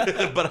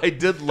 but I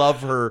did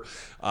love her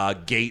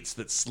gates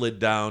that slid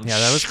down. Yeah,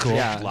 that was cool.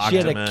 Yeah, Locked she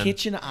had him a in.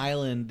 kitchen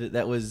island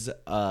that was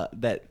on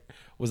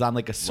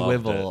like a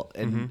swivel,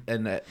 and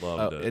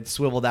Loved it. it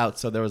swiveled out,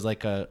 so there was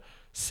like a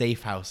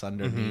safe house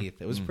underneath.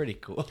 It was pretty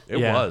cool. It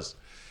Yeah. was.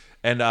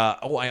 And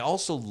I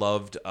also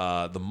loved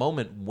the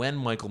moment when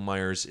Michael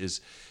Myers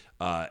is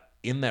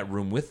in that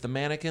room with the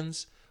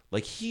mannequins.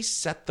 Like, he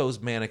set those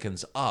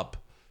mannequins up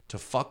to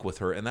fuck with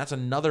her, and that's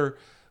another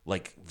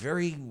like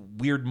very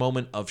weird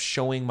moment of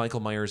showing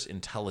Michael Myers'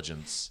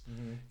 intelligence.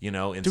 You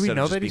know, instead we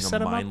know of just that he being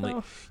set a him up, mind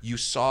though? You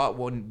saw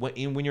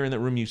when you're in that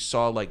room, you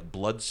saw like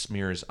blood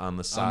smears on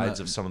the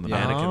sides of some of the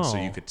yeah. mannequins, so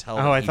you could tell.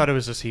 Oh, that I he- thought it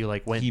was just he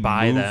like went he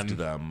by moved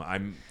them.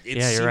 It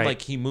Yeah, you're seemed right.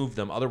 like he moved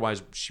them.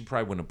 Otherwise, she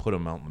probably wouldn't have put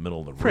him out in the middle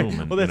of the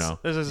room. And Well, you know,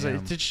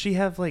 did she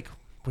have like?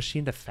 Was she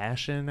into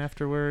fashion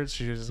afterwards?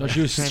 She was. No, like,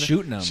 she was trying to-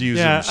 shooting them. she was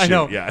Yeah, in I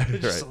know. shit. Yeah,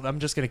 Just- right. I'm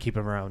just gonna keep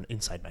him around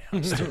inside my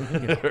house. Too, you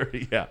know?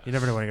 Yeah. You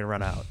never know when you're gonna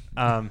run out.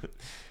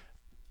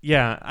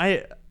 Yeah,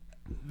 I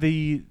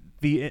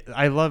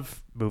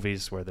love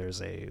movies where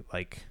there's a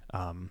like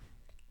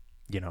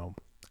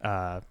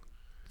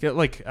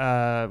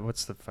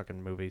what's the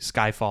fucking movie?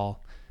 Skyfall.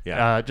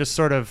 Yeah. Just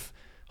sort of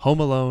Home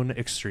Alone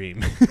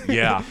extreme.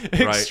 Yeah,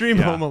 right, Extreme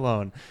yeah. Home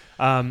Alone.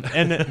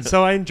 And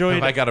so I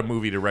enjoyed. I got a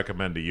movie to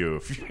recommend to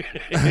you.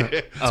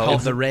 It's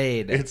called The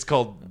Raid. It's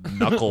called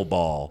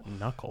Knuckleball.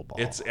 Knuckleball.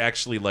 It's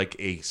actually like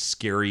a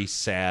scary,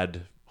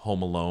 sad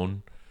Home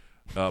Alone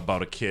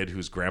about a kid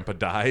whose grandpa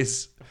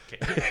dies.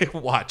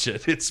 Watch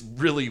it. It's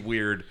really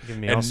weird Give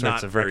me and all sorts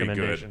not of very good.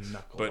 recommendations.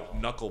 But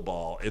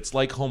Knuckleball, it's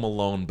like Home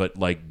Alone, but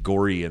like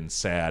gory and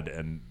sad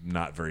and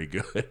not very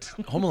good.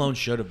 Home Alone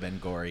should have been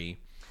gory.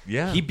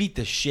 Yeah, He beat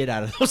the shit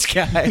out of those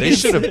guys. they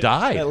should have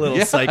died. That little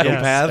Yeah,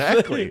 psychopath.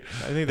 Exactly.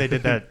 I think they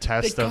did that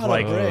test They of caught a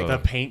like brick. the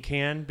paint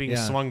can being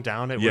Yeah. swung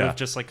down. It would Yeah. have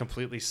just like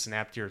completely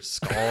snapped your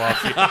skull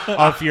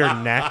off your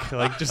neck,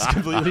 like just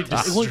completely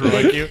Well,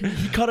 destroyed you.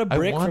 He caught a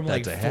brick want from that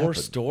like to 4 happen.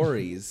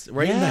 stories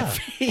right in Yeah. that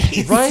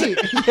face. Right?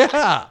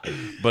 Yeah.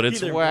 But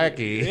it's Either wacky.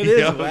 way. It is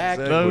Yeah, wacky.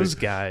 exactly. Those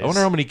guys. I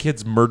wonder how many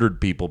kids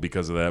murdered people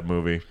because of that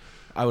movie.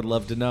 I would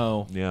love to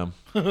know. Yeah.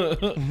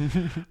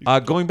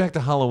 Going back to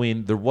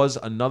Halloween, there was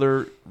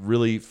another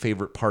really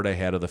favorite part I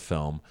had of the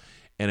film,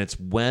 and it's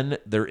when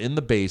they're in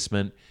the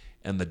basement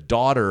and the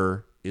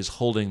daughter is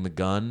holding the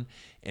gun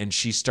and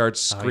she starts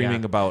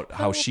screaming about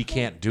how she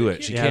can't do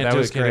it. She Yeah, can't that do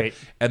was it. can't do it. great.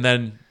 And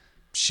then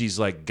she's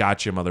like,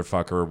 "Gotcha,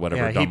 motherfucker," or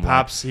whatever. Yeah, he dumb line.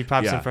 pops in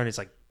Yeah. front. He's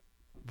like,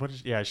 "What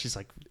is?" Yeah, she's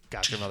like,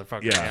 "Gotcha,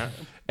 motherfucker." Yeah.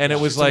 And it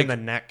was Shoots him in like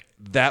the neck.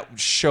 that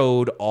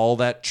showed all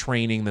that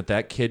training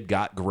that kid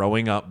got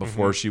growing up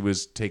before Mm-hmm. she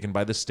was taken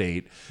by the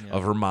state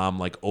of her mom,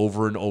 like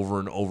over and over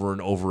and over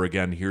and over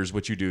again. Here's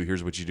what you do.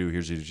 Here's what you do.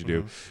 Here's what you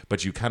do.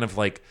 But you kind of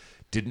like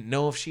didn't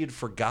know if she had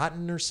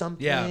forgotten or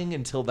something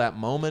until that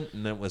moment,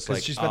 and it was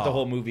like She spent oh, the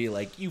whole movie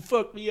like, "You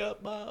fucked me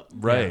up, Mom.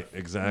 right,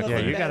 exactly. Yeah,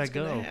 you Nothing gotta bad's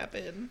gonna go.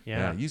 happen.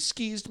 Yeah, Yeah, you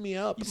skeezed me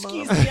up, You Mom.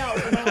 skeezed me out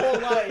for my whole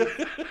life.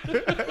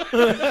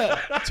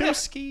 two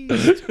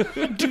skis.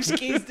 I'm too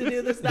skis to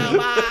do this now,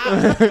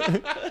 Mom."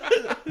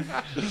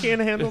 You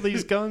can't handle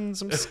these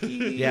guns. I'm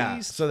skis. Yeah.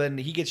 So then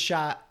he gets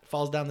shot,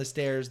 falls down the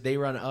stairs. They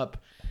run up,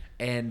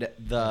 and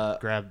they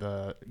grab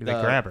they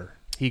grab her.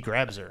 He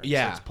grabs her. and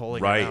Yeah. starts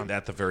pulling her Right down.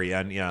 at the very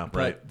end. Yeah, but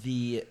right.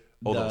 the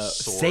those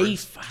swords.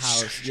 safe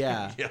house,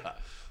 Yeah.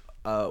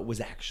 was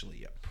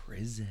actually a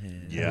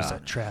prison. Yeah. was a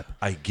trap.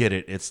 I get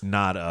it. It's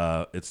not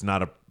a. It's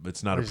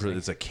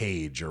a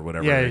cage or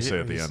whatever they say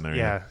at the end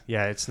there.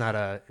 Yeah. It's not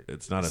a.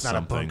 It's not It's a not a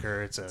something.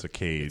 bunker. It's a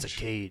cage. It's a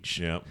cage.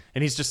 Yep.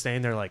 And he's just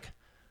standing there like,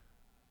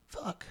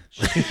 "Fuck,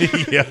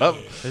 Yep.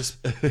 this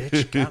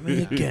bitch got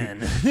me again."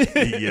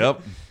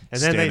 Yep.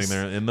 And then standing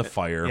there in the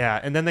fire. Yeah,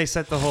 and then they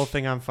set the whole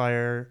thing on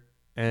fire,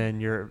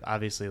 and you're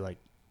obviously like,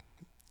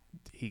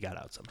 he got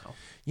out somehow.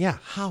 Yeah.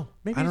 How?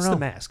 Maybe I don't it's know. the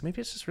mask.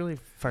 Maybe it's just really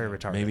fire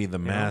retardant. Maybe the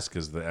you know? mask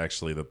is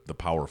actually the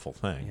powerful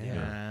thing.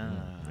 Yeah.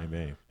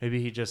 Maybe.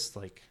 Maybe he just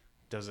like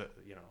does it.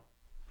 You know,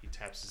 he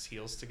taps his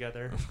heels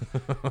together.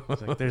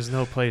 It's like, there's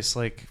no place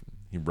like.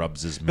 He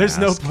rubs his mask. There's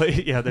no place.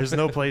 Yeah, there's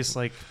no place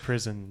like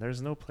prison.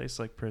 There's no place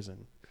like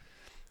prison.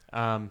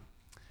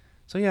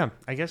 So yeah,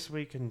 I guess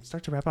we can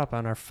start to wrap up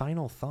on our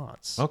final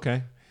thoughts.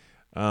 Okay.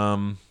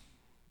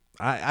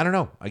 I don't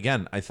know.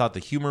 Again, I thought the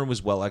humor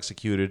was well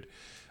executed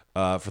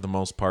for the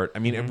most part. I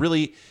mean,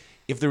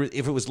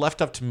 if it was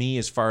left up to me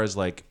as far as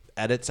like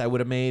edits I would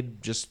have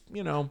made, just,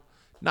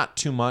 not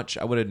too much.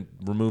 I would have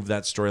removed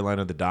that storyline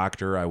of the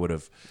doctor. I would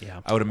have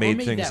made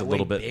Or things that a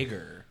little way bit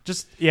bigger.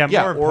 Just Yeah,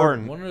 more or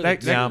important. one of the That-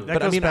 two. that- Yeah, that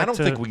but I goes mean, I back don't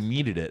to- think we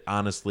needed it,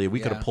 honestly. We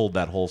could have Yeah. pulled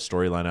that whole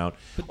storyline out.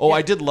 yeah.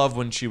 I did love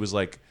when she was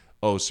like,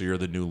 "Oh, so you're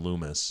the new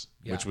Loomis,"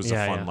 Yeah. which was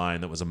Yeah, a fun yeah.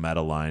 line. That was a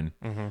meta line.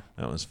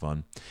 That was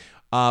fun.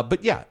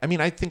 But yeah, I mean,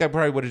 I think I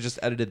probably would have just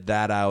edited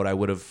that out. I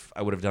would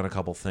have done a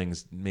couple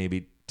things,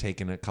 maybe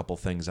taken a couple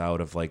things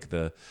out of like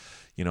the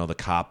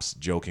cops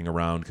joking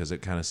around, because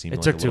it kind of seemed It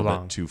like took a too little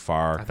long. bit too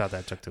far. I thought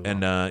that took too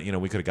long.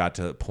 And we could have got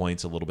to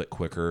points a little bit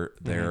quicker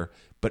there.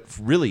 But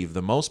really, for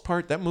the most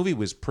part, that movie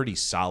was pretty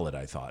solid,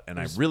 I thought. And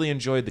I really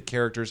enjoyed the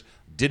characters.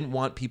 Didn't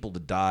want people to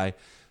die.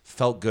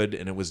 Felt good,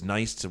 and it was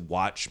nice to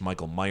watch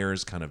Michael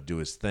Myers kind of do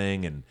his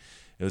thing. And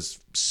it was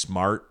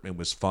smart. It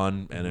was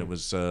fun, and it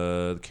was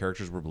the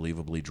characters were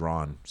believably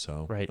drawn.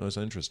 So Right. it was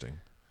interesting.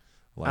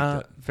 I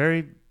liked it.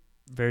 Very,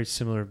 very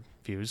similar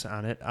views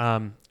on it.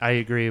 I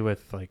agree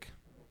with like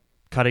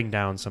cutting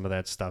down some of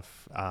that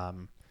stuff.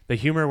 The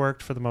humor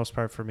worked for the most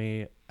part for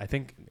me. I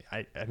think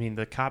I mean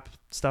the cop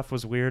stuff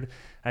was weird.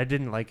 I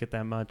didn't like it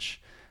that much.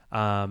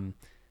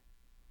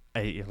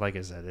 Like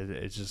I said,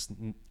 it's just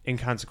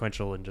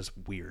inconsequential and just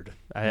weird.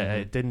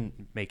 It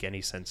didn't make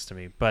any sense to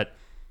me, but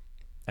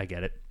I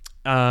get it.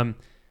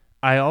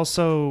 I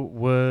also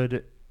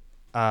would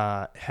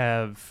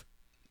have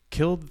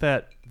killed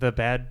the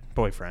bad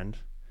boyfriend.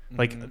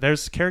 Like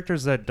there's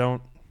characters that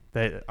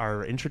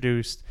are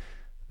introduced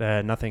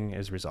that nothing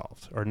is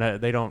resolved, or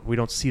we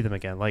don't see them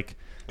again. Like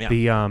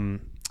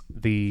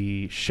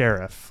the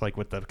sheriff, like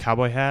with the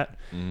cowboy hat,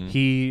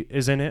 he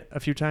is in it a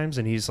few times,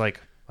 and he's like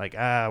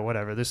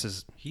whatever. This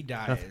is He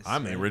dies.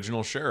 I'm the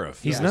original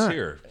sheriff. He's He was not.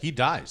 here. He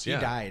dies. He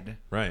Yeah. died.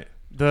 Right.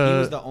 He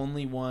was the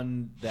only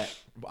one that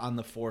on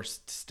the force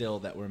still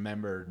that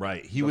remembered.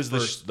 Right. He was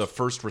the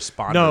first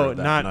responder. no,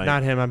 that not night.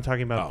 not him. I'm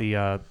talking about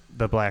Oh.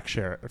 the black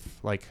sheriff.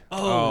 Like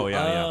Oh,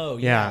 yeah. Oh,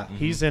 yeah,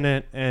 he's in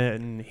it,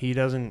 and he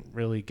doesn't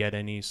really get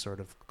any sort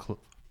of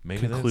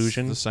Maybe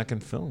conclusion. that's the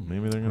second film.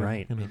 Maybe they're gonna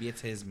Right. Maybe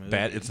it's his movie.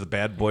 It's the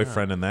bad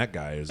boyfriend and that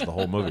guy is the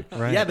whole movie.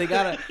 Right. Yeah, there's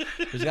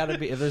gotta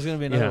be if there's gonna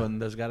be another Yeah. one,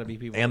 there's gotta be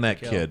people And to that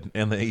kill. kid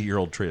and the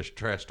 8-year-old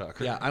trash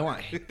talker. Yeah, I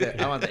want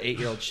the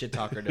 8-year-old shit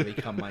talker to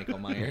become Michael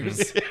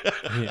Myers.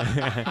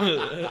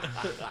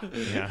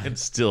 Yeah, And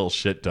still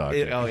shit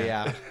talking. Oh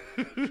yeah.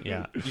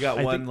 yeah. You got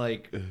I one think-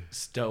 like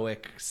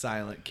stoic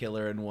silent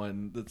killer and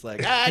one that's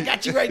like, I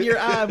got you right in your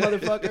eye,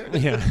 motherfucker.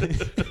 Yeah.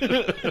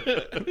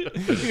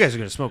 You guys are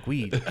going to smoke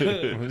weed.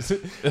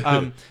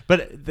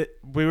 But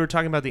we were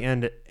talking about the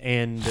end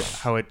and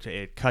how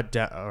it cut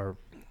down or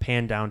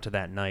panned down to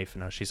that knife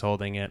and how she's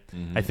holding it.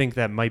 I think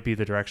that might be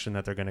the direction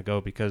that they're going to go,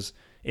 because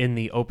in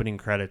the opening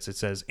credits it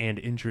says, and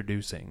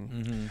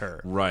introducing her.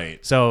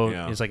 Right. So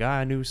Yeah. it's like,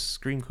 new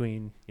Scream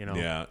Queen,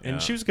 Yeah, And yeah.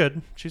 she was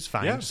good. She's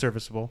fine. Yeah.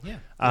 Serviceable.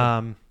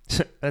 Yeah.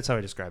 That's how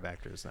I describe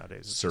actors nowadays.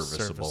 It's just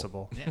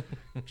Serviceable. Yeah.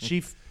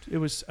 It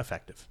was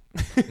effective.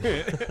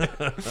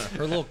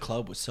 Her little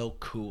club was so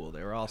cool.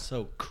 They were all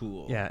so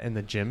cool. Yeah, in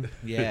the gym.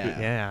 Yeah.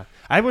 Yeah.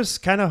 I was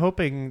kind of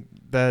hoping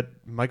that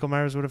Michael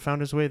Myers would have found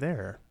his way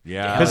there.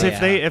 Yeah. Because Oh,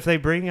 if they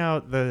bring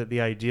out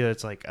the idea,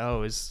 it's like,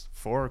 is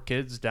 4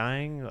 kids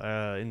dying in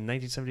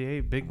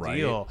 1978? Big Right.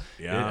 deal.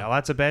 Yeah.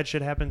 Lots of bad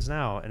shit happens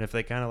now. And if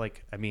they kind of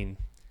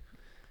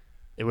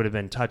it would have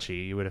been touchy.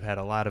 You would have had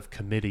a lot of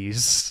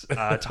committees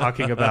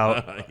talking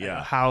about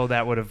Yeah. how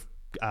that would have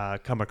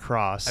come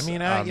across. I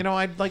mean,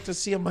 I'd like to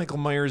see a Michael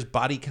Myers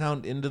body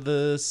count into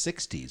the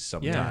 60s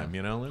sometime.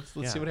 Let's see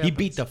what happens. He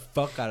beat the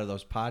fuck out of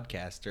those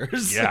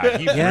podcasters. Yeah,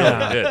 he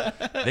Yeah. really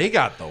did. They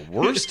got the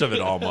worst of it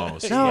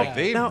almost. No,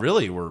 They no.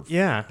 really were.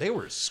 Yeah. They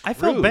were screwed. I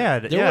felt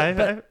bad.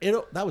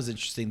 That was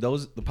interesting. The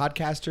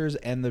podcasters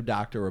and the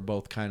doctor were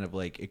both kind of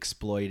like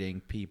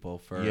exploiting people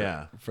for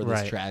this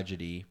Right.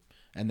 tragedy,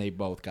 and they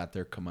both got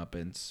their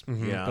comeuppance.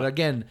 Yeah. But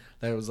again,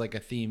 that was like a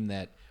theme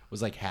that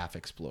was like half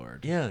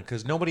explored. Yeah,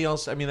 because nobody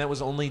else. I mean, that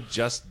was only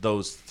just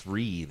those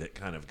 3 that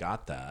kind of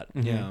got that.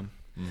 Yeah.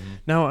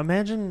 Now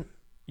imagine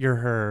you're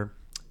her,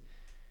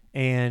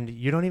 and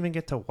you don't even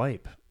get to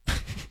wipe,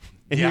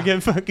 and Yeah. you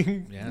get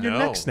fucking Yeah. your No,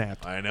 neck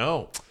snapped. I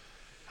know.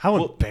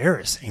 How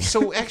embarrassing!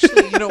 So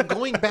actually,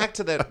 going back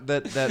to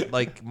that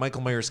like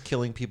Michael Myers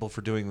killing people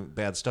for doing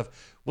bad stuff,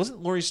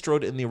 wasn't Laurie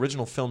Strode in the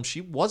original film? She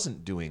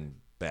wasn't doing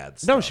bad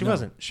stuff. No, she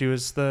wasn't. She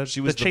was the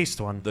chaste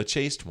one. The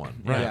chaste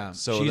one. Right. Yeah.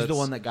 So she's the that's-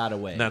 one that got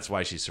away. And that's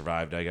why she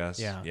survived, I guess.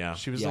 Yeah, Yeah.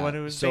 She was Yeah. the one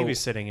who was So-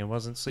 babysitting and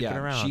wasn't sleeping Yeah,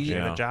 around. She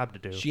had Yeah. a job to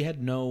do. She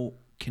had no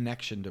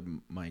connection to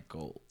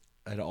Michael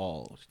at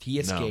all. He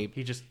escaped.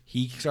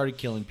 He started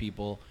killing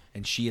people,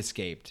 and she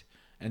escaped.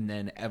 And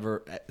then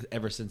ever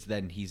since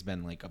then, he's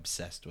been like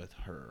obsessed with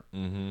her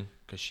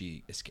because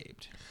she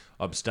escaped.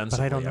 Ostensibly.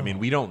 But I don't know. mean,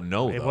 we don't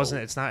know. It though.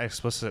 wasn't. It's not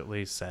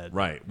explicitly said.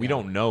 Right. We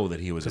don't know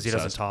that he was 'Cause he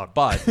obsessed. doesn't talk.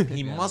 But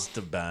he must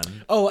have been.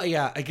 Oh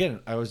yeah. Again,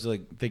 I was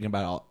like thinking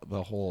about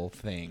the whole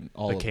thing,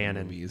 all The of canon.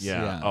 the movies.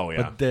 Yeah. Oh,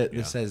 yeah. But this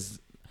Yeah. says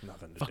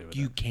Nothing to do Fuck with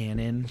you,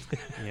 Canon. it.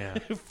 Yeah.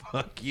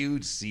 Fuck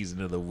you,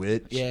 Season of the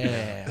Witch.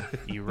 Yeah.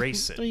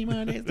 Erase it. 3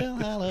 more days till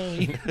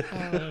Halloween.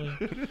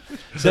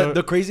 So-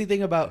 the crazy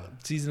thing about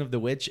Season of the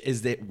Witch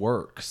is that it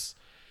works.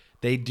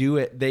 They do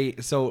it. They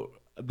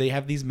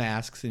have these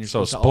masks, and you're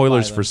So supposed to all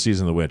spoilers buy for them.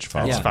 Season of the Witch,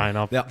 folks. That's fine.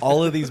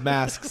 All of these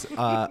masks.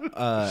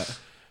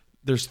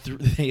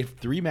 They have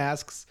 3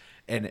 masks,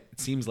 and it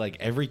seems like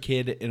every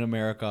kid in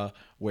America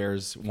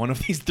wears one of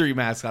these 3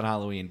 masks on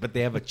Halloween, but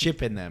they have a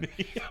chip in them,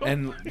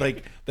 and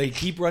like they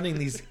keep running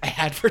these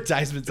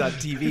advertisements on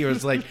TV where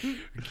it's like,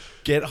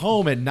 get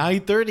home at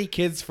 9:30,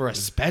 kids, for a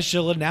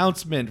special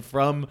announcement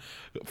from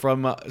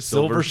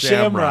Silver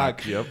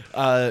Shamrock. Yep.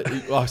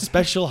 A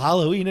special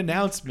Halloween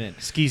announcement.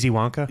 Skeezy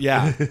Wonka.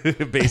 Yeah.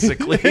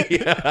 Basically.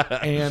 Yeah.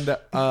 And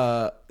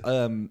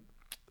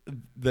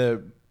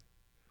the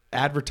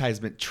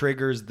advertisement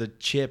triggers the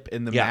chip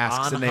in the Yeah,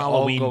 masks, on and they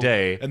Halloween all go,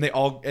 day. and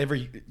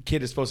every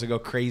kid is supposed to go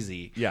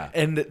crazy. Yeah.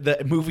 And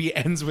the movie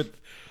ends with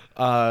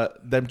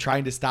them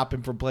trying to stop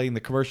him from playing the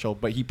commercial,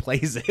 but he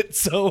plays it.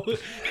 So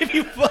if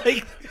you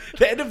like,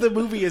 the end of the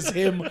movie is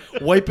him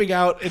wiping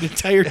out an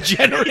entire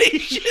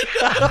generation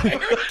of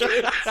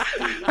Americans.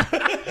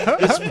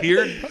 This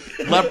weird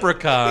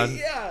leprechaun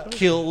Yeah.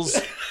 kills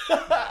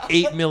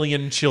 8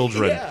 million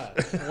children. Yeah.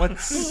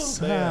 What's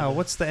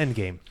the end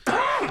game?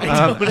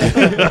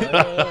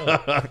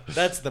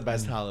 That's the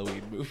best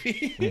Halloween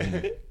movie.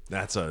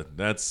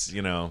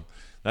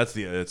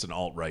 It's an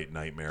alt-right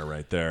nightmare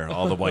right there.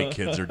 All the white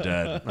kids are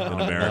dead in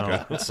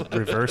America. No, it's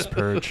reverse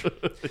purge.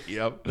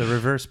 Yep. The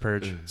reverse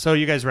purge. So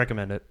you guys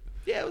recommend it?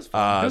 Yeah, it was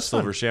fun.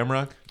 Silver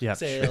Shamrock. Yeah.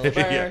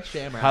 Silver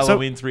Shamrock.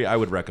 Halloween 3, I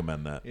would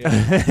recommend that.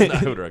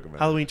 I would recommend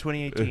Halloween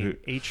 2018,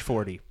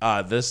 H40.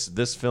 it.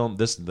 This film,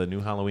 the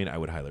new Halloween, I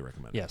would highly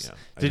recommend. Yes. Yeah,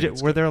 I think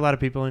it's Were good. there a lot of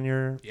people in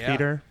your Yeah.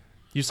 theater?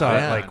 You saw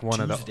Yeah. it like one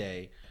of the.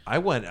 Tuesday. I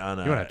went on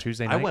a. You went on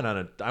Tuesday I night?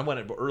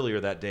 went earlier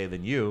that day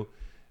than you,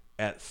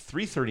 at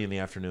 3:30 in the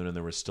afternoon, and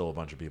there was still a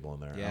bunch of people in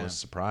there. Yeah. I was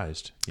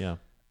surprised. Yeah.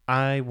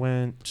 I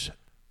went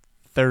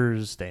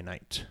Thursday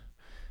night,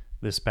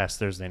 this past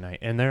Thursday night,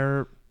 and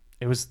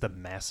it was the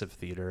massive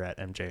theater at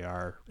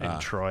MJR in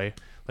Troy,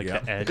 like Yeah.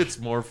 the Edge. It's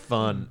more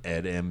fun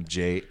at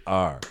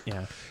MJR.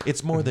 Yeah.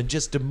 It's more than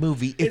just a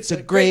movie. It's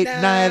a great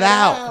night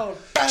out.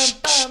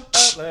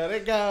 Let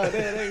it go. Let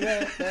it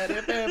go. Let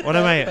it go. One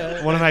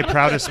of my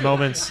proudest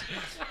moments.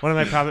 One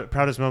of my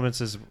proudest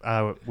moments is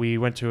we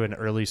went to an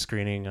early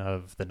screening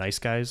of The Nice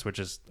Guys, which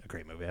is a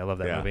great movie. I love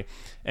that Yeah. movie,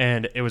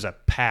 and it was a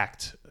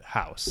packed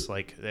house.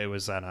 Like it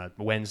was on a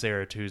Wednesday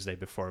or a Tuesday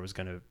before it was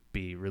going to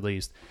be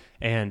released,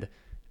 and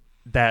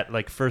that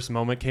like first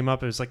moment came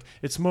up. It was like,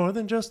 it's more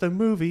than just a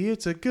movie.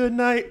 It's a good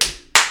night.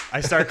 I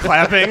start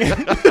clapping,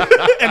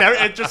 and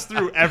it just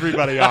threw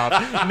everybody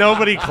off.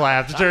 Nobody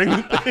clapped during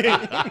the thing.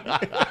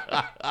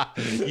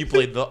 You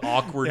played the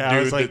awkward Yeah, I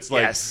dude was like, that's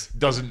like yes.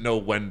 doesn't know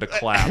when to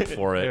clap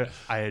for it.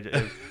 I had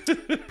a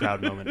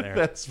proud moment there.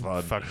 That's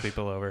fun. Fuck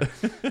people over.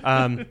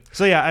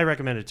 So yeah, I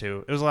recommend it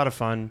too. It was a lot of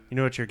fun. You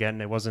know what you're getting.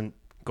 It wasn't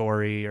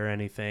gory or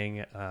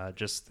anything. I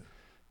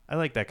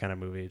like that kind of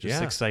movie.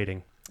 Just Yeah.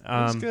 exciting.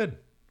 That's good.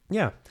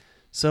 Yeah.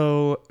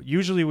 So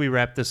usually we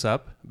wrap this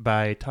up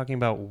by talking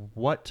about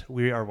what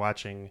we are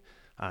watching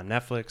on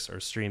Netflix or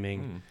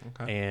streaming.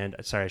 okay. And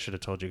sorry, I should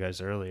have told you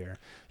guys earlier.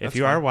 That's if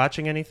you fine. are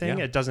watching anything,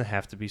 Yeah. it doesn't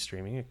have to be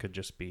streaming. It could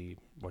just be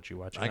what you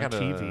watch on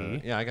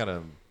TV. Yeah, I got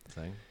a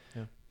thing.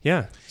 Yeah.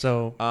 Yeah.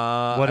 So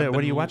what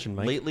are you watching,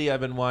 Mike? Lately,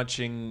 I've been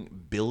watching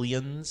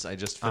Billions. I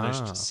just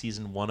finished Ah.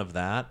 season 1 of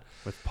that.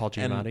 With Paul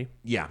And- Giamatti?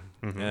 yeah.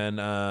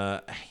 And,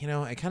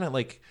 I kind of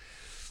like...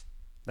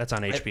 That's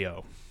on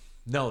HBO.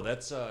 No,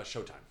 that's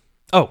Showtime.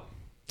 Oh.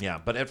 Yeah,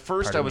 but at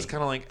first Pardon I was me.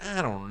 kind of like,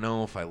 I don't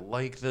know if I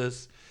like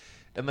this.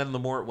 And then the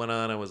more it went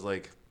on, I was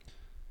like,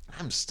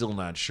 I'm still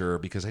not sure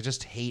because I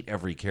just hate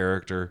every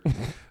character,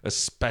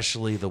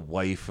 especially the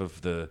wife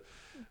of the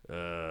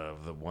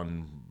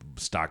one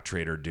stock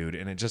trader dude.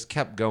 And it just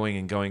kept going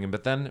and going.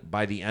 But then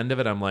by the end of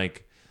it, I'm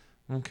like,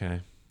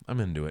 okay, I'm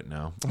into it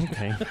now.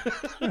 Okay.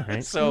 All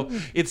right. So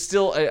it's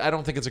still, I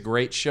don't think it's a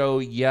great show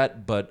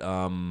yet, but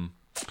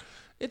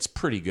it's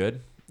pretty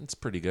good. It's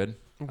pretty good.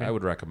 Okay. I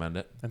would recommend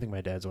it. I think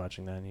my dad's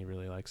watching that and he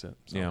really likes it.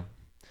 So. Yeah.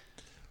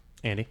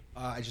 Andy?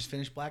 I just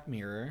finished Black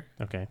Mirror.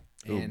 Okay.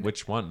 Ooh, And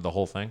which one? The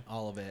whole thing?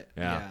 all of it.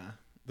 Yeah.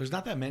 There's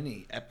not that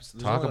many episodes.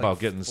 There's Talk only, about like,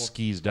 getting 4.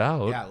 skeezed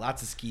out. Yeah,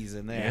 lots of skis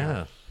in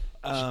Yeah.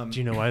 there. Do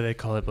you know why they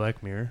call it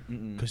Black Mirror?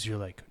 Because you're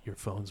like, your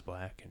phone's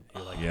black and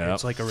you're like, Yeah.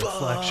 it's like a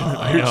reflection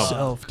I of know.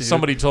 yourself, dude.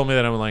 Somebody told me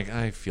that. I'm like,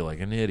 I feel like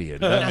an idiot.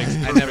 That makes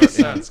perfect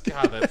sense.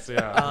 God, that's,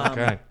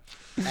 okay.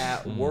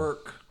 At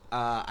work,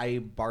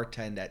 I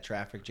bartend at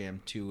Traffic Jam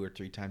 2 or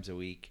 3 times a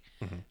week,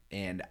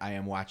 and I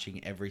am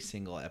watching every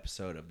single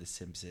episode of The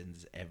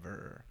Simpsons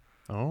ever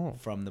Oh.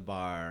 from the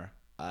bar.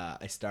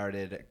 I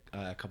started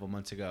a couple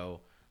months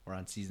ago. We're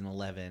on season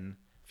 11.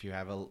 If you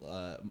have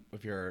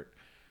if you're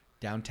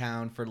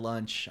downtown for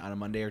lunch on a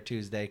Monday or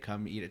Tuesday,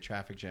 come eat at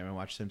Traffic Jam and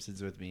watch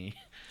Simpsons with me.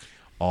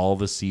 all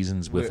the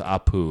seasons with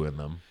Apu in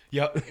them.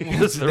 Yep.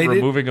 They're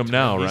removing him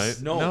now, right?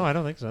 No, I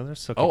don't think so. They're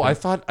still Oh, I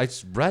keeping- thought I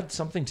read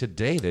something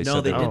today. They No,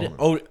 said they that- didn't.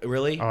 Oh,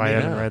 really? Oh, I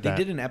haven't read They that.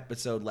 did an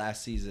episode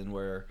last season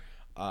where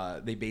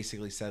they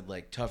basically said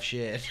like tough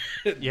shit.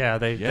 Yeah,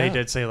 they Yeah.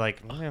 did say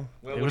like, Well, it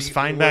what was do you-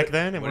 fine what- back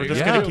then, and what we're are just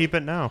you gonna gonna keep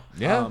it now.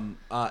 Yeah.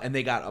 And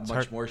they got a much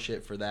hard. more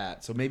shit for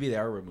that. So maybe they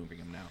are removing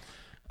him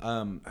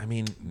now. I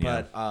mean,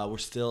 yeah. But we're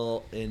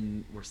still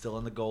in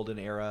the golden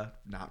era.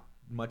 Not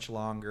much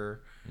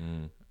longer.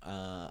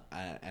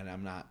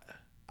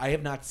 I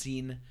have not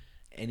seen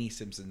any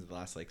Simpsons in the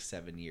last like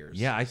 7 years.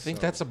 Yeah, I think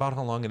So- that's about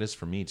how long it is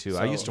for me too.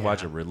 I So, used to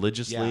watch yeah. it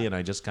religiously, Yeah. and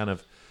I just kind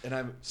of and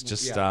I'm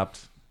just yeah.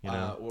 stopped. You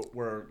know,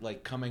 We're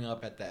like coming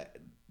up at the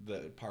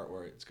part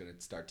where it's gonna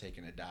start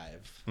taking a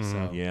dive. So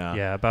Mm-hmm. yeah.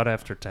 Yeah, about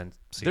after 10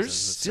 seasons. There's it's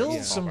still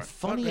like, some ballpark.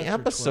 funny After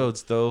 12.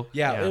 episodes, though.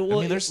 yeah. Yeah. Well,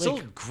 I mean, there's still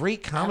like,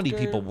 great comedy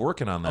after- people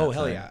working on that. Oh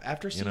hell thing, yeah!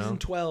 After you season know?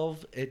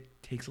 12,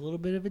 it takes a little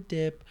bit of a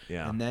dip.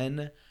 Yeah. And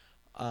then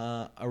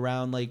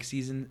around like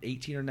season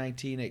 18 or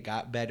 19, it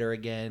got better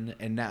again.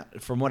 And now,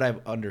 from what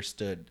I've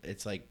understood,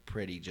 it's like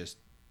pretty just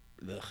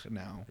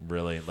now.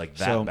 Really, like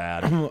that So,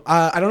 bad.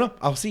 I don't know.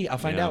 I'll see. I'll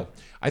find Yeah. out.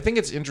 I think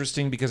it's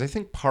interesting because I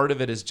think part of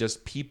it is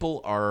just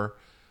people are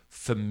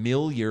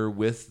familiar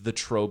with the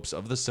tropes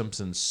of The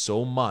Simpsons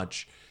so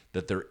much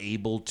that they're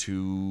able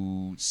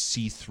to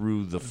see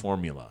through the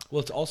formula.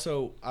 Well, it's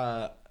also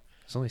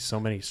There's only so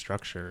many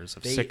structures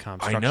of They- sitcom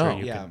I structure know.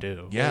 you Yeah. can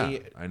do. Yeah,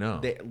 I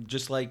know. They,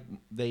 just like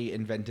they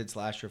invented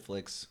slasher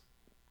flicks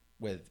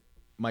with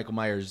Michael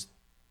Myers,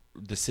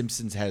 The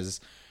Simpsons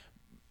has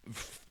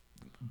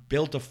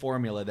built a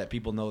formula that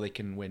people know they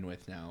can win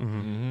with now.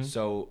 Mm-hmm.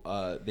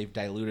 So they've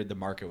diluted the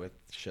market with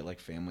shit like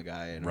Family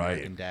Guy and Right.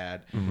 American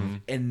Dad. Mm-hmm.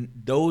 And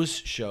those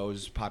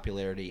shows'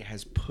 popularity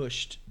has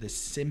pushed The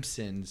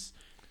Simpsons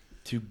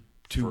to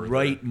Further.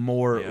 write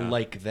more Yeah.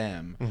 like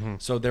them. Mm-hmm.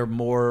 So they're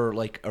more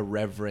like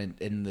irreverent,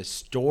 and the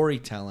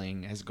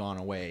storytelling has gone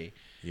away.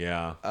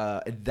 Yeah.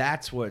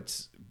 That's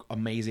what's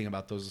amazing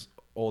about those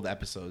old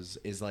episodes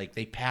is like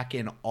they pack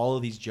in all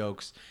of these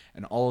jokes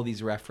and all of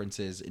these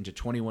references into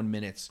 21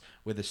 minutes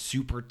with a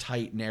super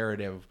tight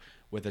narrative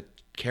with a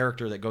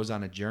character that goes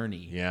on a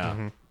journey.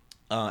 Yeah.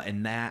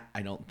 And that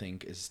I don't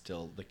think is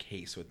still the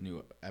case with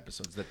new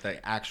episodes. That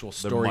the actual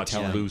They're much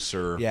storytelling,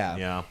 looser. Yeah.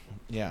 Yeah.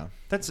 yeah,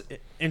 That's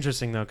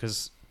interesting though,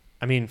 because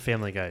I mean,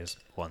 Family Guy is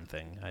one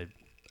thing. I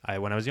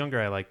when I was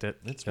younger, I liked it.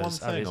 It's 'cause one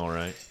thing, obviously- all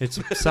right.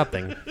 It's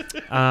something.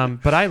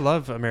 But I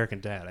love American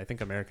Dad. I think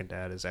American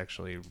Dad is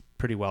actually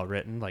pretty well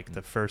written. Like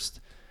the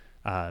first,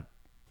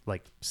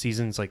 like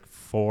seasons like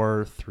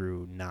 4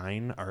 through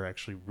 9 are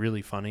actually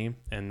really funny,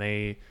 and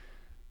they,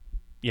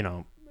 you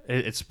know,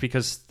 it's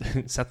because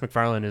Seth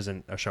MacFarlane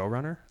isn't a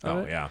showrunner. of Oh,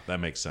 it. yeah. That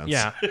makes sense.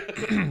 Yeah.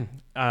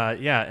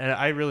 Yeah, and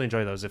I really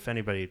enjoy those. If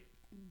anybody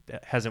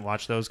hasn't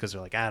watched those because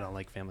they're like, I don't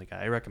like Family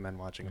Guy, I recommend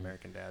watching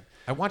American Dad.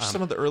 I watched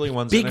some of the early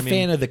ones. big and I mean,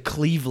 fan of the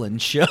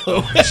Cleveland show.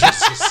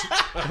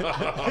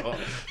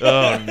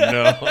 Oh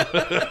no!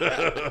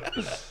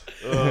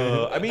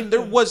 I mean,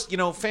 there was,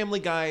 Family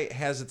Guy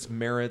has its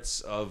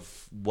merits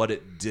of what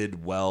it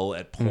did well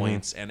at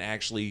points, and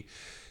actually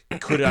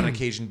could on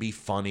occasion be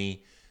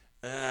funny.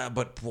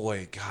 But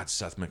boy, God,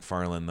 Seth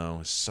MacFarlane though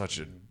is such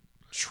a I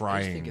just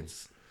trying. think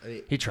it's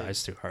He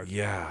tries too hard.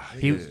 Yeah,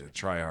 He-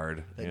 try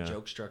hard. that Yeah.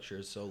 joke structure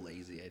is so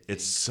lazy. I think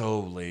It's so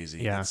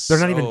lazy. Yeah. It's They're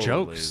not even so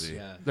jokes. lazy.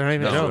 Yeah. They're not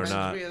even No, jokes. they're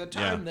not. Reminds me of the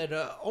time that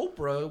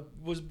Oprah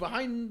was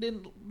behind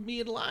me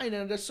in line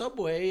at a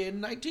subway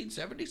in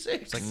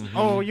 1976.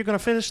 Oh, you're gonna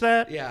finish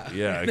that? yeah,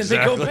 Yeah, And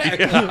exactly. then they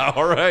go back. Yeah,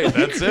 all right,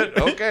 that's it.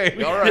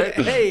 Okay, all right.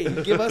 Hey,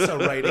 give us a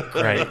writing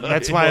credit. Right.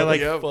 That's why I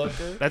like. Yep.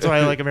 Fucker. That's why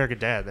I like American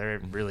Dad. There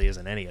really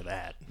isn't any of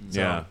that. So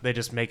Yeah. They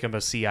just make him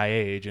a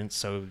CIA agent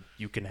so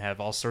you can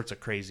have all sorts of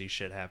crazy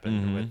shit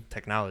happen with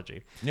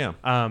technology. Yeah.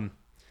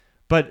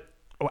 But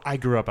I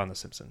grew up on The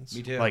Simpsons.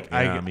 Me too. Like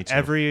Yeah, me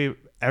too.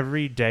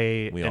 every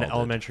day We in all did.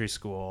 elementary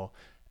school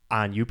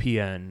on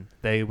UPN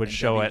they would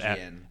show it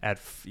WGN.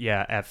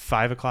 at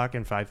 5 o'clock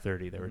and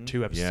 5:30. There were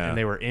two episodes Yeah. and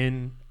they were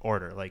in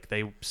order. Like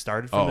they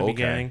started from the okay.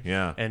 beginning.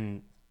 Yeah.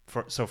 And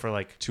for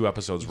like 2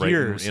 episodes right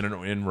years. in a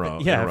row.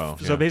 yeah, in a row.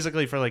 so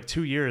basically for like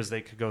 2 years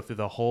they could go through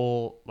the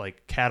whole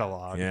like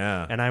catalog.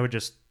 Yeah. And I would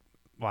just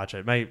watch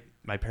it.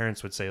 My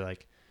parents would say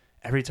like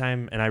every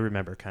time, and I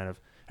remember kind of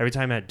every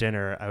time at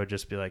dinner I would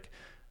just be like,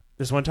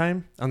 this one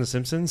time on The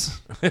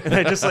Simpsons, and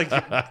I just like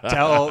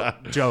tell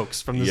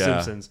jokes from The Yeah.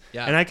 Simpsons.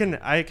 Yeah. And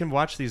I can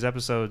watch these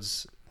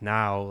episodes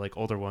now, like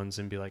older ones,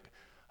 and be like,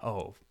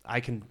 oh, I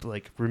can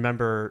like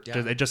remember. Yeah.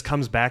 It just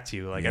comes back to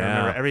you. Like I Yeah.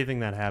 remember everything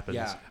that happens.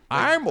 Yeah.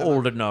 I'm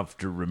old enough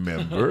to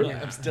remember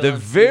I'm still the on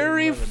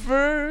very season 11.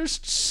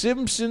 first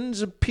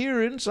Simpsons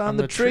appearance on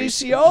the the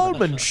Tracy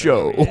Ullman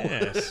show.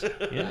 Yes.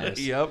 Yes.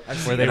 Yep.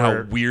 Where they and how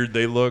were- weird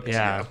they looked.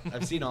 Yeah.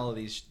 I've seen all of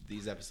these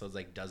episodes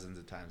like dozens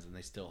of times, and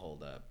they still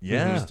hold up.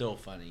 Yeah. They're still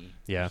funny.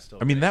 Yeah. They're still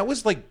I mean, great. that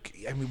was like,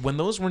 when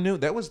those were new,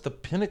 that was the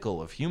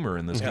pinnacle of humor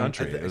in this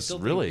country. I It was still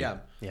think, really yeah.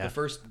 Yeah. The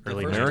first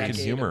Early first American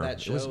decade humor. Of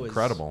that It was show is,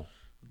 incredible.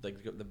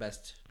 like the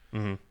best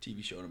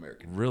TV show in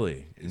America.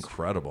 Really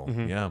incredible.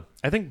 Yeah.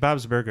 I think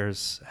Bob's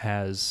Burgers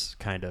has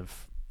kind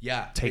of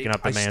Yeah, taken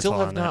up the I mantle still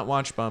have on not that.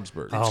 watched Bob's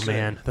Burgers. Oh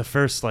man, the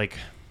first like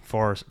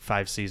 4 or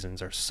 5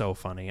 seasons are so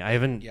funny. I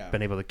haven't Yeah.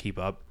 been able to keep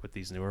up with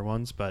these newer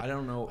ones, but I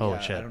don't know. Holy yeah,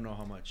 shit. I don't know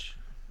how much.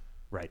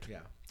 right. Yeah.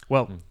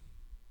 Well,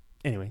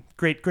 anyway,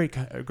 great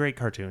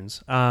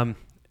cartoons.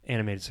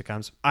 Animated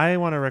sitcoms. I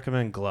want to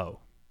recommend Glow.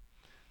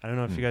 I don't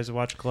know if you guys have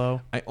watched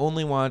Glow. I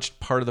only watched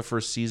part of the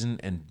first season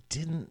and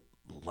didn't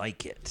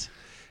like it.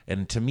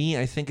 And to me,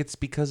 I think it's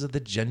because of the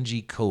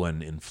Genji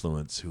Cohen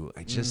influence, who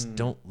I just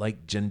don't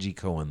like Genji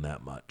Cohen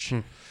that much.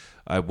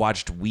 I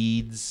watched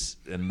Weeds,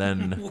 and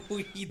then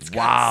Weeds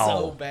wow, got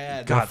so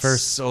bad. got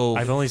first- so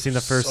I've only seen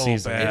the first so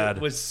season. Bad.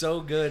 It was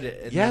so good.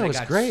 And Yeah, then it was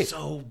got great.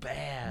 So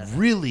bad.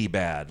 Really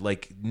bad,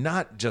 like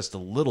not just a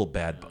little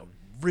bad, but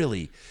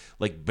really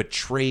like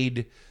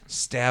betrayed,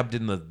 stabbed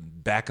in the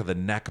back of the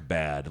neck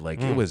bad.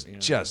 Like it was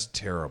just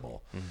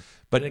terrible.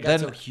 But And it got then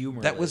so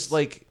humorless. that was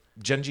like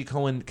Genji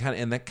Cohen kind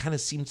of, and that kind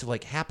of seems to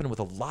like happen with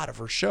a lot of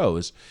her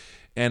shows.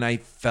 And I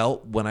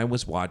felt when I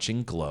was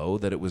watching Glow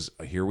that it was,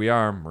 here we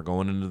are, we're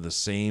going into the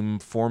same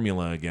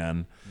formula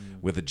again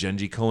with a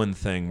Genji Cohen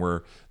thing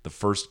where the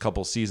first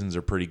couple seasons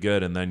are pretty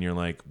good, and then you're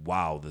like,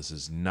 wow, this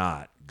is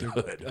not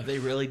good. Are they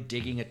really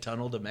digging a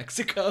tunnel to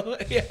Mexico?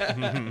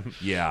 Yeah.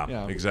 Yeah,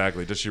 Yeah.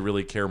 exactly. Does she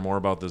really care more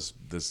about this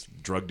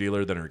drug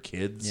dealer than her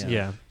kids?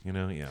 Yeah. You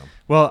know, yeah.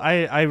 Well,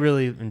 I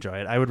really enjoy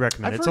it. I would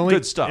recommend I've it. It's heard only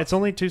good stuff. It's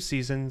only 2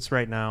 seasons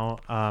right now.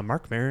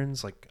 Mark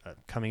Maron's like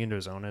coming into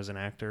his own as an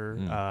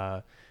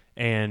actor,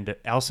 and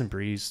Alison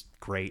Brie's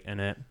great in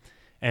it.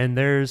 And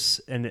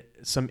there's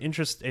some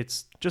interest.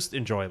 It's just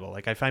enjoyable.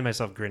 Like I find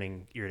myself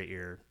grinning ear to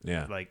ear.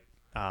 Yeah. Like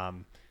a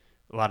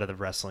lot of the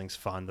wrestling's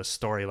fun. The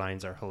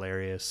storylines are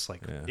hilarious.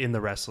 Like Yeah. in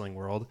the wrestling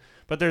world,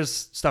 but there's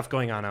stuff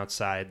going on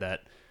outside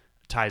that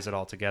ties it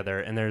all together.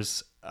 And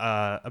there's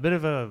a bit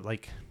of a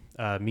like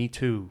Me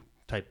Too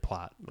type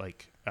plot,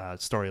 like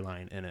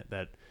storyline in it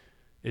that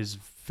is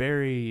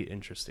very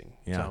interesting.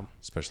 Yeah, So,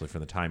 especially for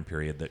the time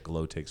period that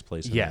Glow takes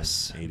place in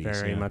yes, the 80s.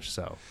 very yeah. much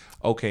so.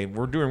 Okay,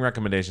 we're doing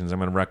recommendations. I'm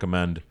going to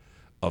recommend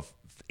a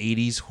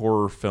 80s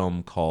horror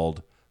film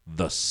called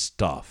The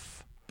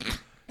Stuff.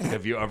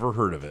 Have you ever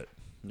heard of it?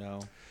 No.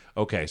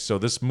 Okay, so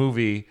this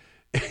movie,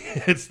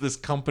 it's this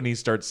company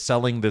starts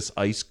selling this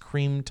ice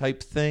cream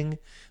type thing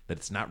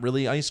that's not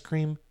really ice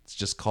cream. It's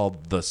just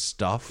called The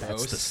Stuff.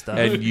 That's the stuff.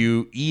 And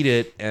you eat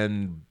it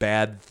and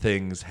bad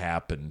things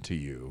happen to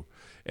you.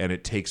 And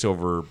it takes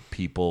over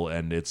people,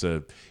 and it's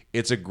a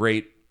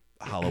great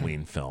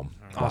Halloween film.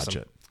 Watch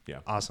Awesome. it.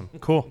 Yeah. Awesome.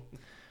 Cool.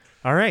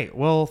 All right.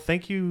 Well,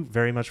 thank you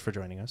very much for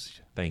joining us.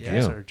 Thank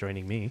Guys you. are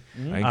joining me.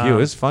 Thank you.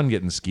 It's fun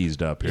getting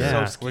skeezed up here.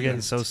 Yeah, So we're getting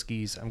skis. so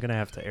skis. I'm gonna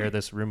have to air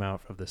this room out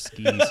of the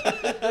skis.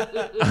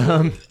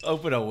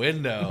 Open a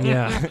window.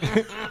 Yeah.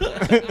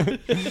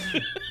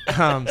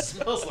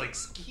 smells like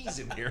skis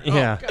in here.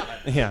 Yeah.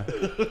 Yeah.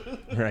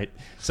 Right.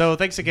 So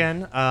thanks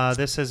again.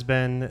 This has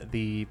been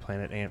the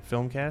Planet Ant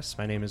Filmcast.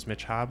 My name is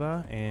Mitch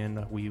Haba,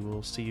 and we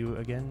will see you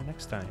again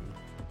next time.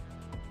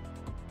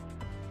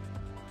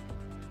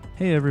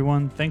 Hey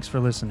everyone, thanks for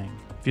listening.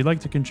 If you'd like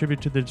to contribute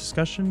to the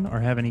discussion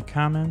or have any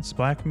comments,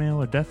 blackmail,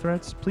 or death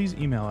threats, please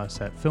email us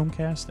at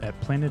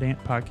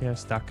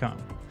filmcast@planetantpodcast.com.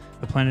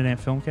 The Planet Ant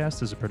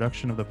Filmcast is a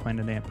production of the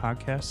Planet Ant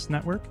Podcasts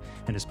Network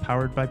and is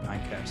powered by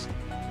Pinecast.